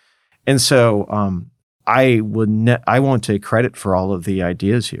 Yeah. And so I won't take credit for all of the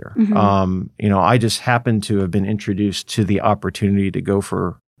ideas here. I just happened to have been introduced to the opportunity to go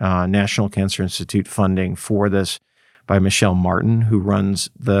for National Cancer Institute funding for this by Michelle Martin, who runs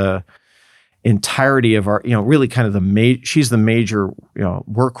the entirety of our, really kind of she's the major,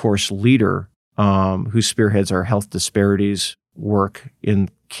 workhorse leader who spearheads our health disparities work in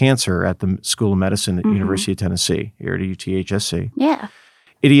cancer at the School of Medicine at University of Tennessee, here at UTHSC. Yeah.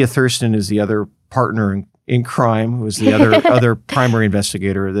 Idia Thurston is the other partner in crime, who was the other primary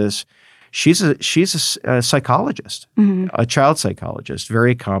investigator of this. She's a psychologist, a child psychologist,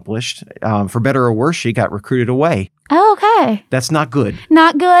 very accomplished. For better or worse, she got recruited away. Oh, okay. That's not good.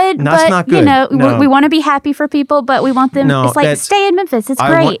 Not good. That's not good. No. We want to be happy for people, but we want them. It's like, stay in Memphis. It's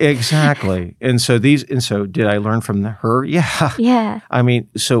great. Exactly. And so did I learn from her? Yeah. Yeah. I mean,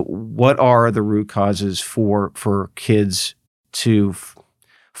 so what are the root causes for kids to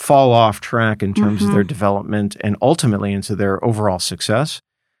fall off track in terms of their development and ultimately into their overall success?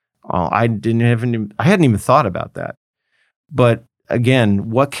 I hadn't even thought about that. But again,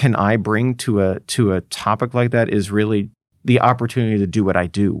 what can I bring to a topic like that is really the opportunity to do what I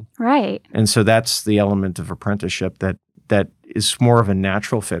do. Right. And so that's the element of apprenticeship that is more of a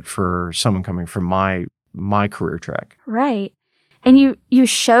natural fit for someone coming from my career track. Right. And you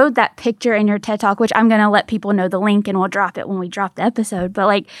showed that picture in your TED Talk, which I'm going to let people know the link and we'll drop it when we drop the episode.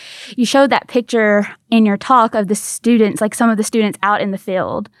 But you showed that picture in your talk of the students, some of the students out in the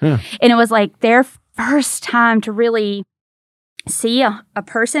field. Yeah. And it was their first time to really see a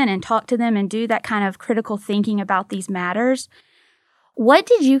person and talk to them and do that kind of critical thinking about these matters. What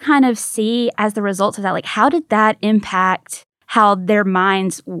did you kind of see as the results of that? How did that impact how their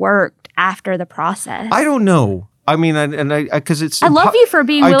minds worked after the process? I don't know. I mean, because it's. I love you for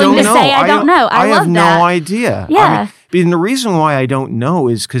being willing to say, I don't know. I love have that. No idea. Yeah. And the reason why I don't know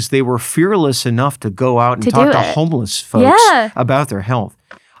is because they were fearless enough to go out and talk to homeless folks about their health.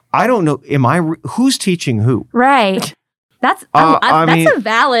 I don't know. Who's teaching who? Right. That's a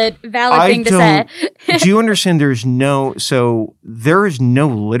valid thing to say. Do you understand? There is no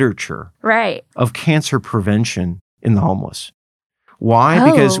literature of cancer prevention in the homeless. Why?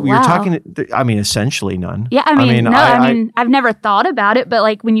 Because you're talking, essentially none. Yeah, I've never thought about it,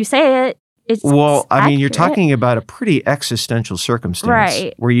 but when you say it, it's accurate. You're talking about a pretty existential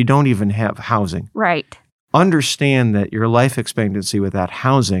circumstance where you don't even have housing. Right. Understand that your life expectancy without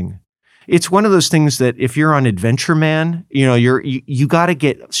housing, it's one of those things that if you're on Adventure Man, you got to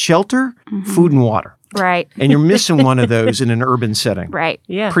get shelter, food, and water. Right. And you're missing one of those in an urban setting. Right.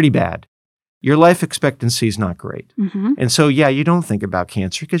 Yeah. Pretty bad. Your life expectancy is not great. And so, you don't think about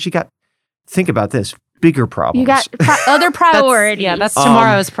cancer because think about this, bigger problems. You got other priorities. That's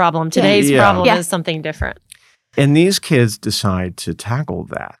tomorrow's problem. Today's problem is something different. And these kids decide to tackle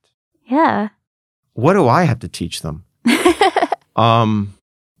that. Yeah. What do I have to teach them?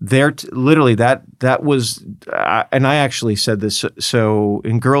 Literally that was, and I actually said this. So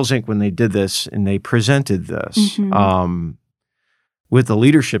in Girls Inc., when they did this and they presented this, with the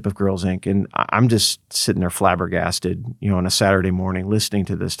leadership of Girls Inc., and I'm just sitting there flabbergasted, on a Saturday morning listening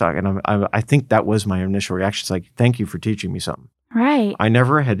to this talk, and I think that was my initial reaction. It's thank you for teaching me something. Right. I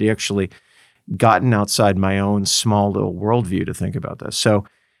never had actually gotten outside my own small little worldview to think about this. So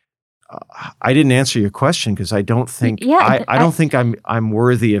I didn't answer your question because I don't think I don't think I'm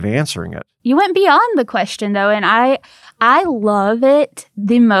worthy of answering it. You went beyond the question though, and I love it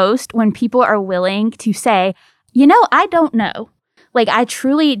the most when people are willing to say, I don't know. I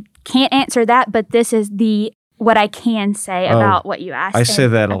truly can't answer that, but this is what I can say about what you asked. I say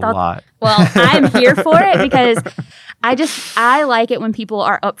that a lot. Well, I'm here for it because I like it when people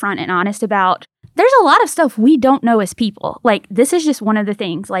are upfront and honest about, there's a lot of stuff we don't know as people. This is just one of the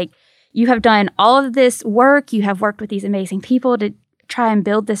things. You have done all of this work. You have worked with these amazing people to try and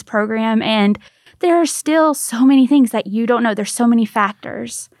build this program. And there are still so many things that you don't know. There's so many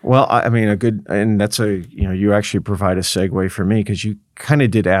factors. Well, and that's you actually provide a segue for me because you kind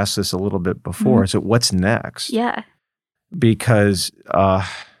of did ask this a little bit before. So what's next? Yeah. Because,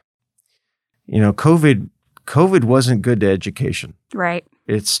 COVID wasn't good to education. Right.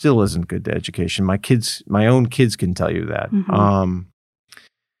 It still isn't good to education. My own kids can tell you that.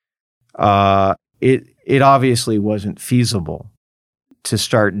 It obviously wasn't feasible to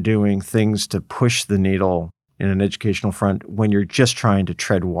start doing things to push the needle in an educational front when you're just trying to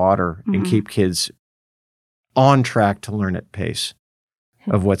tread water and keep kids on track to learn at pace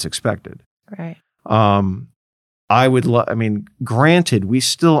of what's expected. Right. Granted, we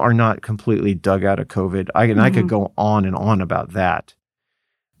still are not completely dug out of COVID. I could go on and on about that.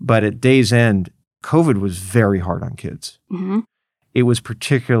 But at day's end, COVID was very hard on kids. it was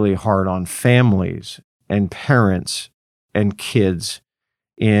particularly hard on families and parents and kids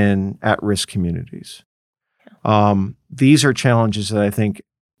in at-risk communities. These are challenges that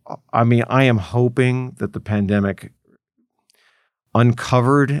I am hoping that the pandemic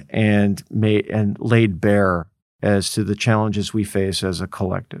uncovered and laid bare as to the challenges we face as a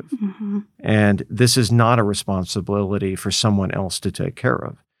collective. Mm-hmm. And this is not a responsibility for someone else to take care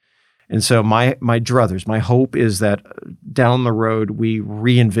of. And so my druthers, my hope is that down the road, we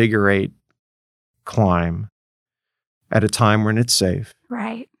reinvigorate Climb at a time when it's safe.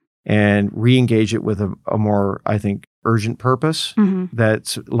 Right. And re-engage it with a more, I think, urgent purpose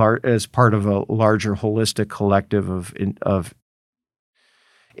that's as part of a larger holistic collective of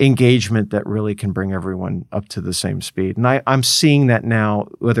engagement that really can bring everyone up to the same speed. And I'm seeing that now,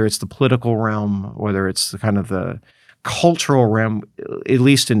 whether it's the political realm, whether it's the kind of the cultural realm, at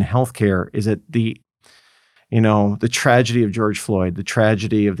least in healthcare, is that the tragedy of George Floyd, the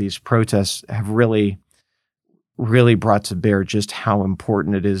tragedy of these protests have really brought to bear just how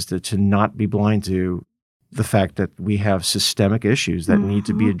important it is to not be blind to the fact that we have systemic issues that need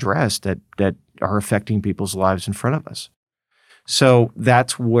to be addressed that are affecting people's lives in front of us. So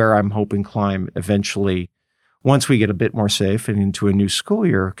that's where I'm hoping Climb eventually, once we get a bit more safe and into a new school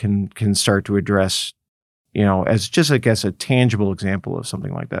year, can start to address, as just, I guess, a tangible example of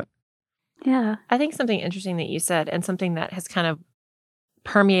something like that. Yeah. I think something interesting that you said, and something that has kind of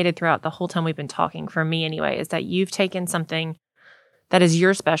permeated throughout the whole time we've been talking, for me anyway, is that you've taken something that is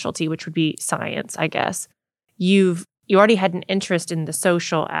your specialty, which would be science, I guess. You already had an interest in the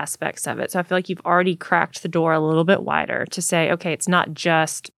social aspects of it. So I feel like you've already cracked the door a little bit wider to say, okay, it's not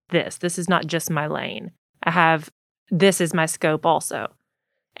just this. This is not just my lane. This is my scope also.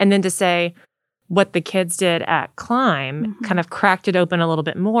 And then to say what the kids did at Climb kind of cracked it open a little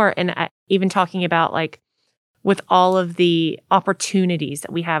bit more. And even talking about with all of the opportunities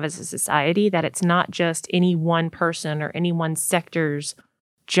that we have as a society, that it's not just any one person or any one sector's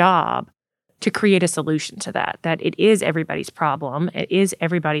job to create a solution to that it is everybody's problem, it is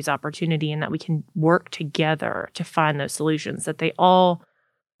everybody's opportunity, and that we can work together to find those solutions, that they all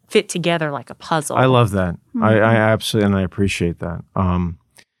fit together like a puzzle. I love that. I absolutely, and I appreciate that.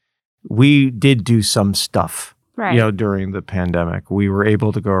 We did do some stuff. Right. During the pandemic, we were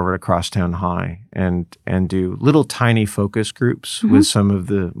able to go over to Crosstown High and do little tiny focus groups with some of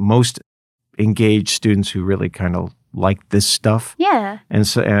the most engaged students who really kind of like this stuff. Yeah.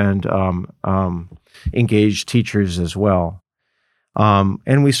 And engaged teachers as well.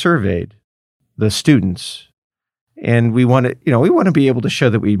 And we surveyed the students. And we want to be able to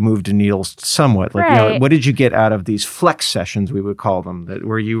show that we moved the needles somewhat. What did you get out of these flex sessions, we would call them,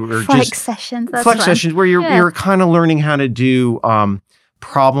 where you were flex sessions where you're kind of learning how to do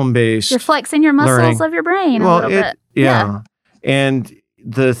problem-based. You're flexing your muscles learning. Of your brain a little bit. Yeah. And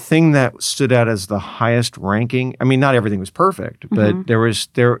the thing that stood out as the highest ranking, I mean, not everything was perfect, but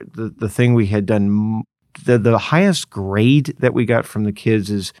the thing we had done, the highest grade that we got from the kids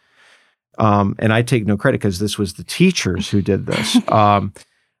is, and I take no credit because this was the teachers who did this,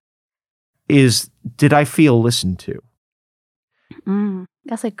 did I feel listened to?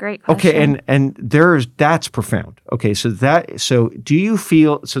 That's a great question. Okay, and that's profound. Okay, so does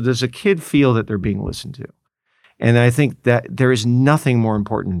a kid feel that they're being listened to? And I think that there is nothing more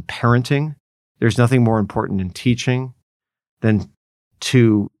important in parenting, there's nothing more important in teaching than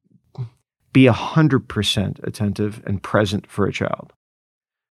to be 100% attentive and present for a child.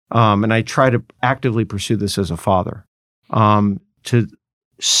 And I try to actively pursue this as a father, to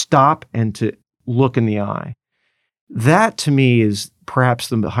stop and to look in the eye. That, to me, is perhaps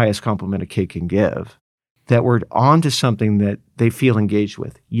the highest compliment a kid can give, that we're on to something that they feel engaged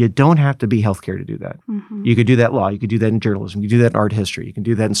with. You don't have to be healthcare to do that. You could do that in law. You could do that in journalism. You can do that in art history. You can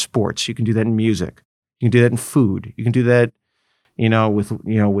do that in sports. You can do that in music. You can do that in food. You can do that,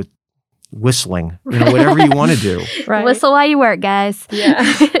 with whistling, whatever you want to do. Right. Whistle while you work, guys. Yeah.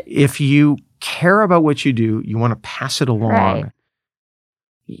 If you care about what you do, you want to pass it along. Right.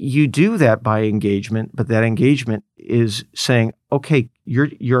 You do that by engagement, but that engagement is saying, okay,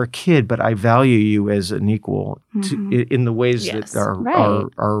 you're a kid, but I value you as an equal in the ways that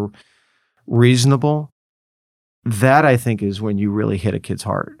are reasonable. That, I think, is when you really hit a kid's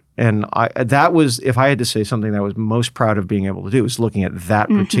heart. And that was, if I had to say something that I was most proud of being able to do, is looking at that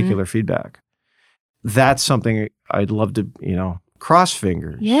particular feedback. That's something I'd love to, cross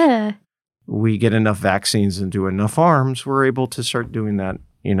fingers. Yeah. We get enough vaccines and do enough arms, we're able to start doing that,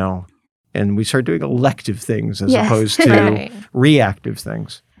 and we start doing elective things as opposed to reactive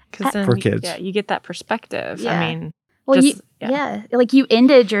things for kids. Yeah, you get that perspective. Yeah. Well, like you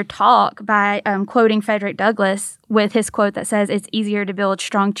ended your talk by quoting Frederick Douglass with his quote that says, "It's easier to build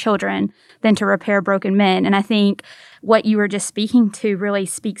strong children than to repair broken men." And I think what you were just speaking to really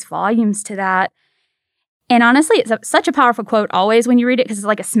speaks volumes to that. And honestly, it's such a powerful quote always when you read it, because it's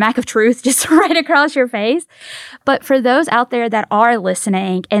like a smack of truth just right across your face. But for those out there that are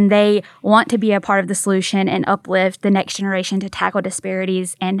listening and they want to be a part of the solution and uplift the next generation to tackle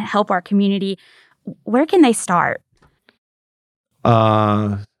disparities and help our community, where can they start?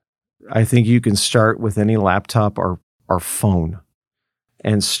 I think you can start with any laptop or phone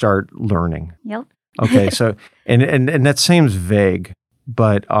and start learning. Yep. Okay, so and that seems vague,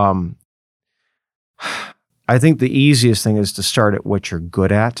 but I think the easiest thing is to start at what you're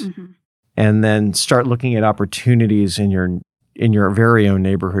good at, and then start looking at opportunities in your very own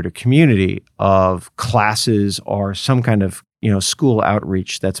neighborhood or community of classes or some kind of school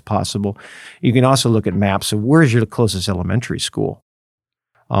outreach that's possible. You can also look at maps of where's your closest elementary school.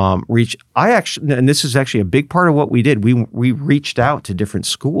 And this is actually a big part of what we did. We reached out to different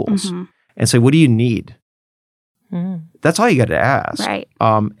schools and say, what do you need? That's all you got to ask. Right.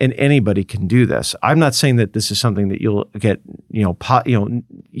 And anybody can do this. I'm not saying that this is something that you'll get,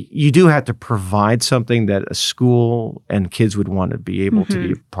 you do have to provide something that a school and kids would want to be able to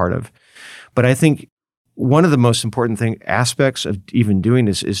be a part of. But I think one of the most important aspects of even doing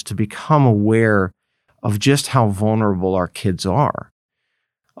this is to become aware of just how vulnerable our kids are.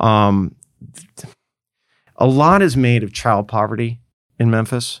 A lot is made of child poverty in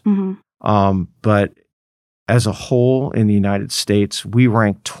Memphis, but as a whole in the United States, we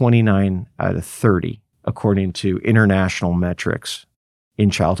rank 29 out of 30 according to international metrics in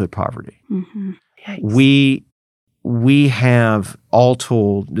childhood poverty. We have all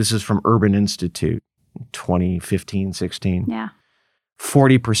told, this is from Urban Institute, 2015-16,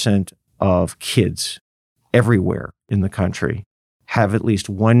 40% of kids everywhere in the country have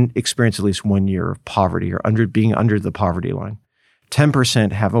experienced at least 1 year of poverty or being under the poverty line.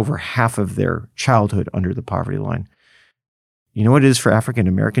 10% have over half of their childhood under the poverty line. You know what it is for African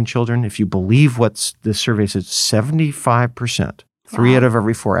American children? If you believe what the survey says, 75%, 3 out of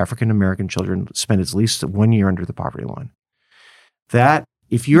every 4 African American children spend at least 1 year under the poverty line. That,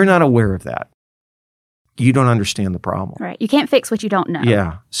 if you're not aware of that, you don't understand the problem. Right. You can't fix what you don't know.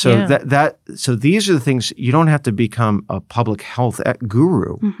 Yeah. So so these are the things. You don't have to become a public health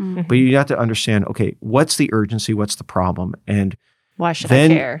guru, but you have to understand, okay, what's the urgency? What's the problem? And why should I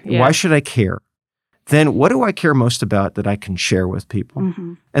care? Yeah. Why should I care? Then what do I care most about that I can share with people?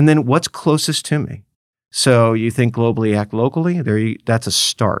 And then what's closest to me? So you think globally, act locally. That's a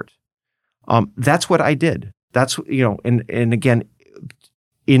start. That's what I did. That's, and again,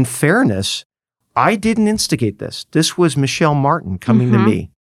 in fairness, I didn't instigate this. This was Michelle Martin coming to me.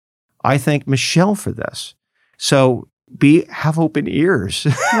 I thank Michelle for this. So have open ears.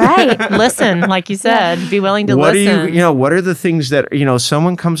 Right. Listen, like you said, be willing to listen. What are the things that,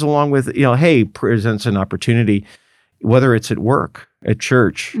 someone comes along with, hey, presents an opportunity, whether it's at work, at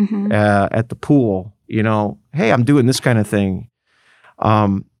church, at the pool, hey, I'm doing this kind of thing.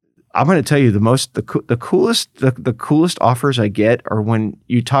 I'm going to tell you the coolest offers I get are when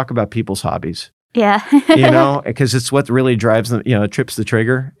you talk about people's hobbies. Yeah. Because it's what really drives them, trips the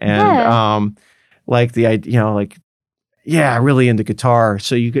trigger. And like the idea, really into guitar.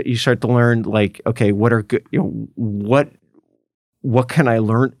 So you start to learn, like, okay, what are good, what can I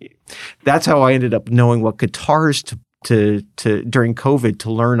learn? That's how I ended up knowing what guitars to during COVID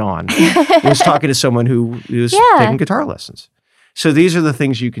to learn on. Was talking to someone who was taking guitar lessons. So these are the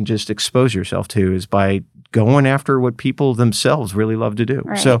things you can just expose yourself to, is by going after what people themselves really love to do.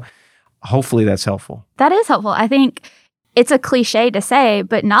 Right. So hopefully that's helpful. That is helpful. I think it's a cliche to say,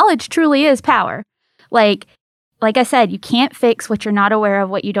 but knowledge truly is power. Like I said, you can't fix what you're not aware of,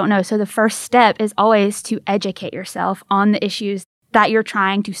 what you don't know. So the first step is always to educate yourself on the issues that you're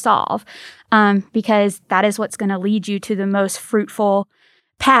trying to solve, because that is what's going to lead you to the most fruitful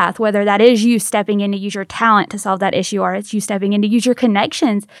path, whether that is you stepping in to use your talent to solve that issue, or it's you stepping in to use your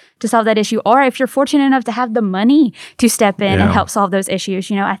connections to solve that issue, or if you're fortunate enough to have the money to step in and help solve those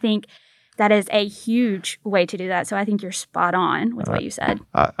issues. I think that is a huge way to do that. So I think you're spot on with what you said.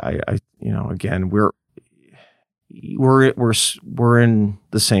 Again, we're in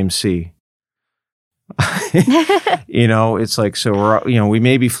the same sea. It's like, so we're, we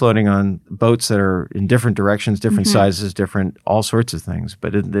may be floating on boats that are in different directions, different sizes, different, all sorts of things.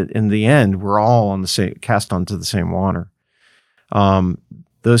 But in the end, we're all on the same, cast onto the same water.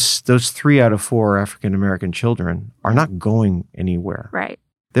 Those 3 out of 4 African American children are not going anywhere. Right.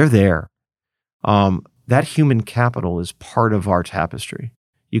 They're there. That human capital is part of our tapestry.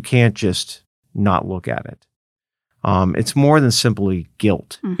 You can't just not look at it. It's more than simply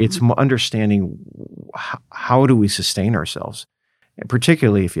guilt. It's understanding how do we sustain ourselves, and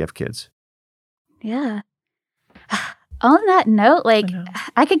particularly if you have kids. Yeah. On that note,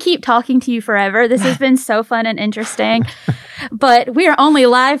 I could keep talking to you forever. This has been so fun and interesting, but we are only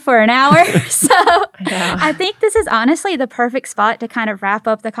live for an hour. So I think this is honestly the perfect spot to kind of wrap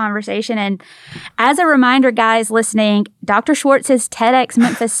up the conversation. And as a reminder, guys listening, Dr. Schwartz's TEDx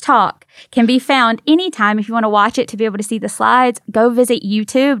Memphis talk can be found anytime. If you want to watch it to be able to see the slides, go visit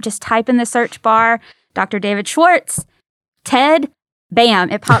YouTube. Just type in the search bar, Dr. David Schwartz, TED.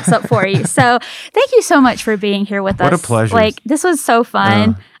 Bam, it pops up for you. So thank you so much for being here with us. What a pleasure. This was so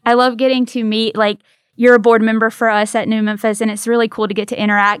fun. I love getting to meet, you're a board member for us at New Memphis, and it's really cool to get to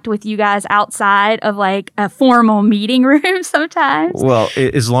interact with you guys outside of a formal meeting room sometimes. Well,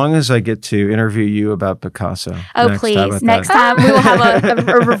 as long as I get to interview you about Picasso. Please. Next time we will have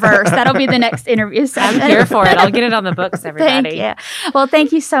a reverse. That'll be the next interview session. I'm here for it. I'll get it on the books, everybody. Thank you. Well,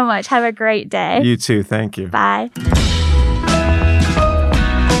 thank you so much. Have a great day. You too. Thank you. Bye.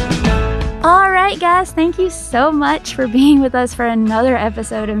 All right, guys, thank you so much for being with us for another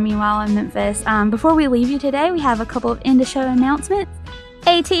episode of Meanwhile in Memphis. Before we leave you today, we have a couple of end-of-show announcements.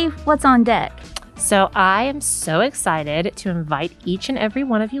 AT, what's on deck? So I am so excited to invite each and every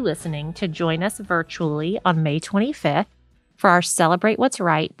one of you listening to join us virtually on May 25th for our Celebrate What's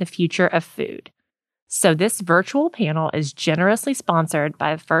Right, the Future of Food. So this virtual panel is generously sponsored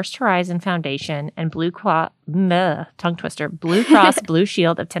by the First Horizon Foundation and Blue Cross Blue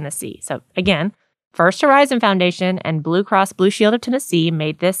Shield of Tennessee. So again, First Horizon Foundation and Blue Cross Blue Shield of Tennessee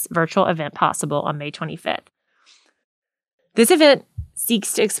made this virtual event possible on May 25th. This event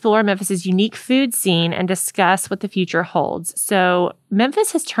seeks to explore Memphis's unique food scene and discuss what the future holds. So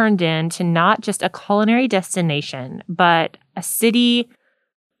Memphis has turned into not just a culinary destination, but a city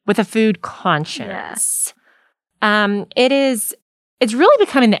with a food conscience. Yeah. It's really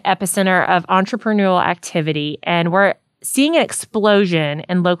becoming the epicenter of entrepreneurial activity, and we're seeing an explosion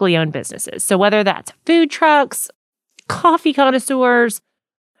in locally owned businesses. So whether that's food trucks, coffee connoisseurs,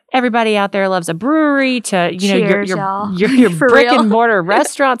 everybody out there loves a brewery, to Cheers, your brick and mortar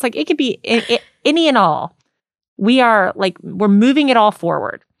restaurants, it could be any and all. We're moving it all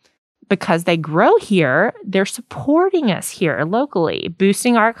forward. Because they grow here, they're supporting us here locally,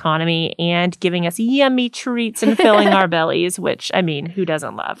 boosting our economy and giving us yummy treats and filling our bellies, which, who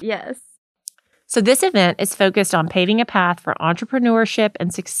doesn't love? Yes. So this event is focused on paving a path for entrepreneurship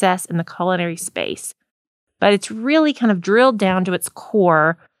and success in the culinary space. But it's really kind of drilled down to its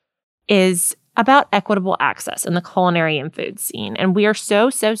core is about equitable access in the culinary and food scene. And we are so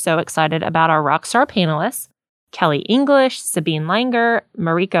excited about our rockstar panelists, Kelly English, Sabine Langer,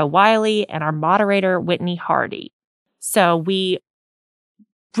 Marika Wiley, and our moderator, Whitney Hardy. So we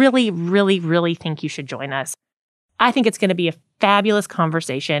really think you should join us. I think it's going to be a fabulous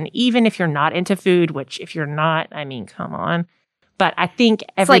conversation, even if you're not into food, which if you're not, come on. But I think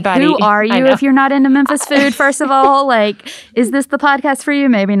everybody... who are you if you're not into Memphis food, first of all? Is this the podcast for you?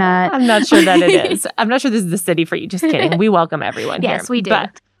 Maybe not. I'm not sure that it is. I'm not sure this is the city for you. Just kidding. We welcome everyone here. Yes, we do.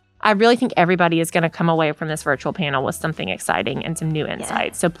 But I really think everybody is going to come away from this virtual panel with something exciting and some new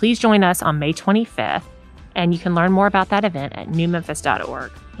insights. So please join us on May 25th, and you can learn more about that event at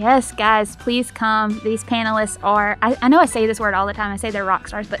newmemphis.org. Yes, guys, please come. These panelists are, I know I say this word all the time, I say they're rock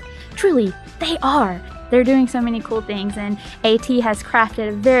stars, but truly, they are. They're doing so many cool things, and AT has crafted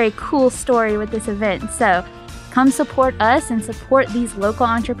a very cool story with this event. So come support us and support these local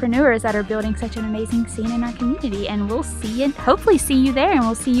entrepreneurs that are building such an amazing scene in our community. And we'll hopefully see you there, and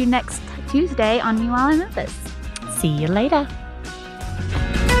we'll see you next Tuesday on Meanwhile in Memphis. See you later.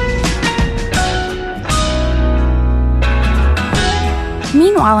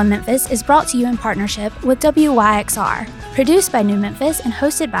 Meanwhile in Memphis is brought to you in partnership with WYXR, produced by New Memphis and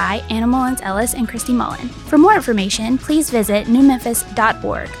hosted by Anna Mullins-Ellis and Christy Mullen. For more information, please visit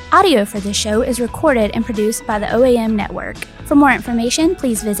newmemphis.org. Audio for this show is recorded and produced by the OAM Network. For more information,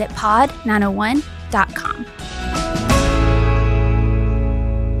 please visit pod901.com.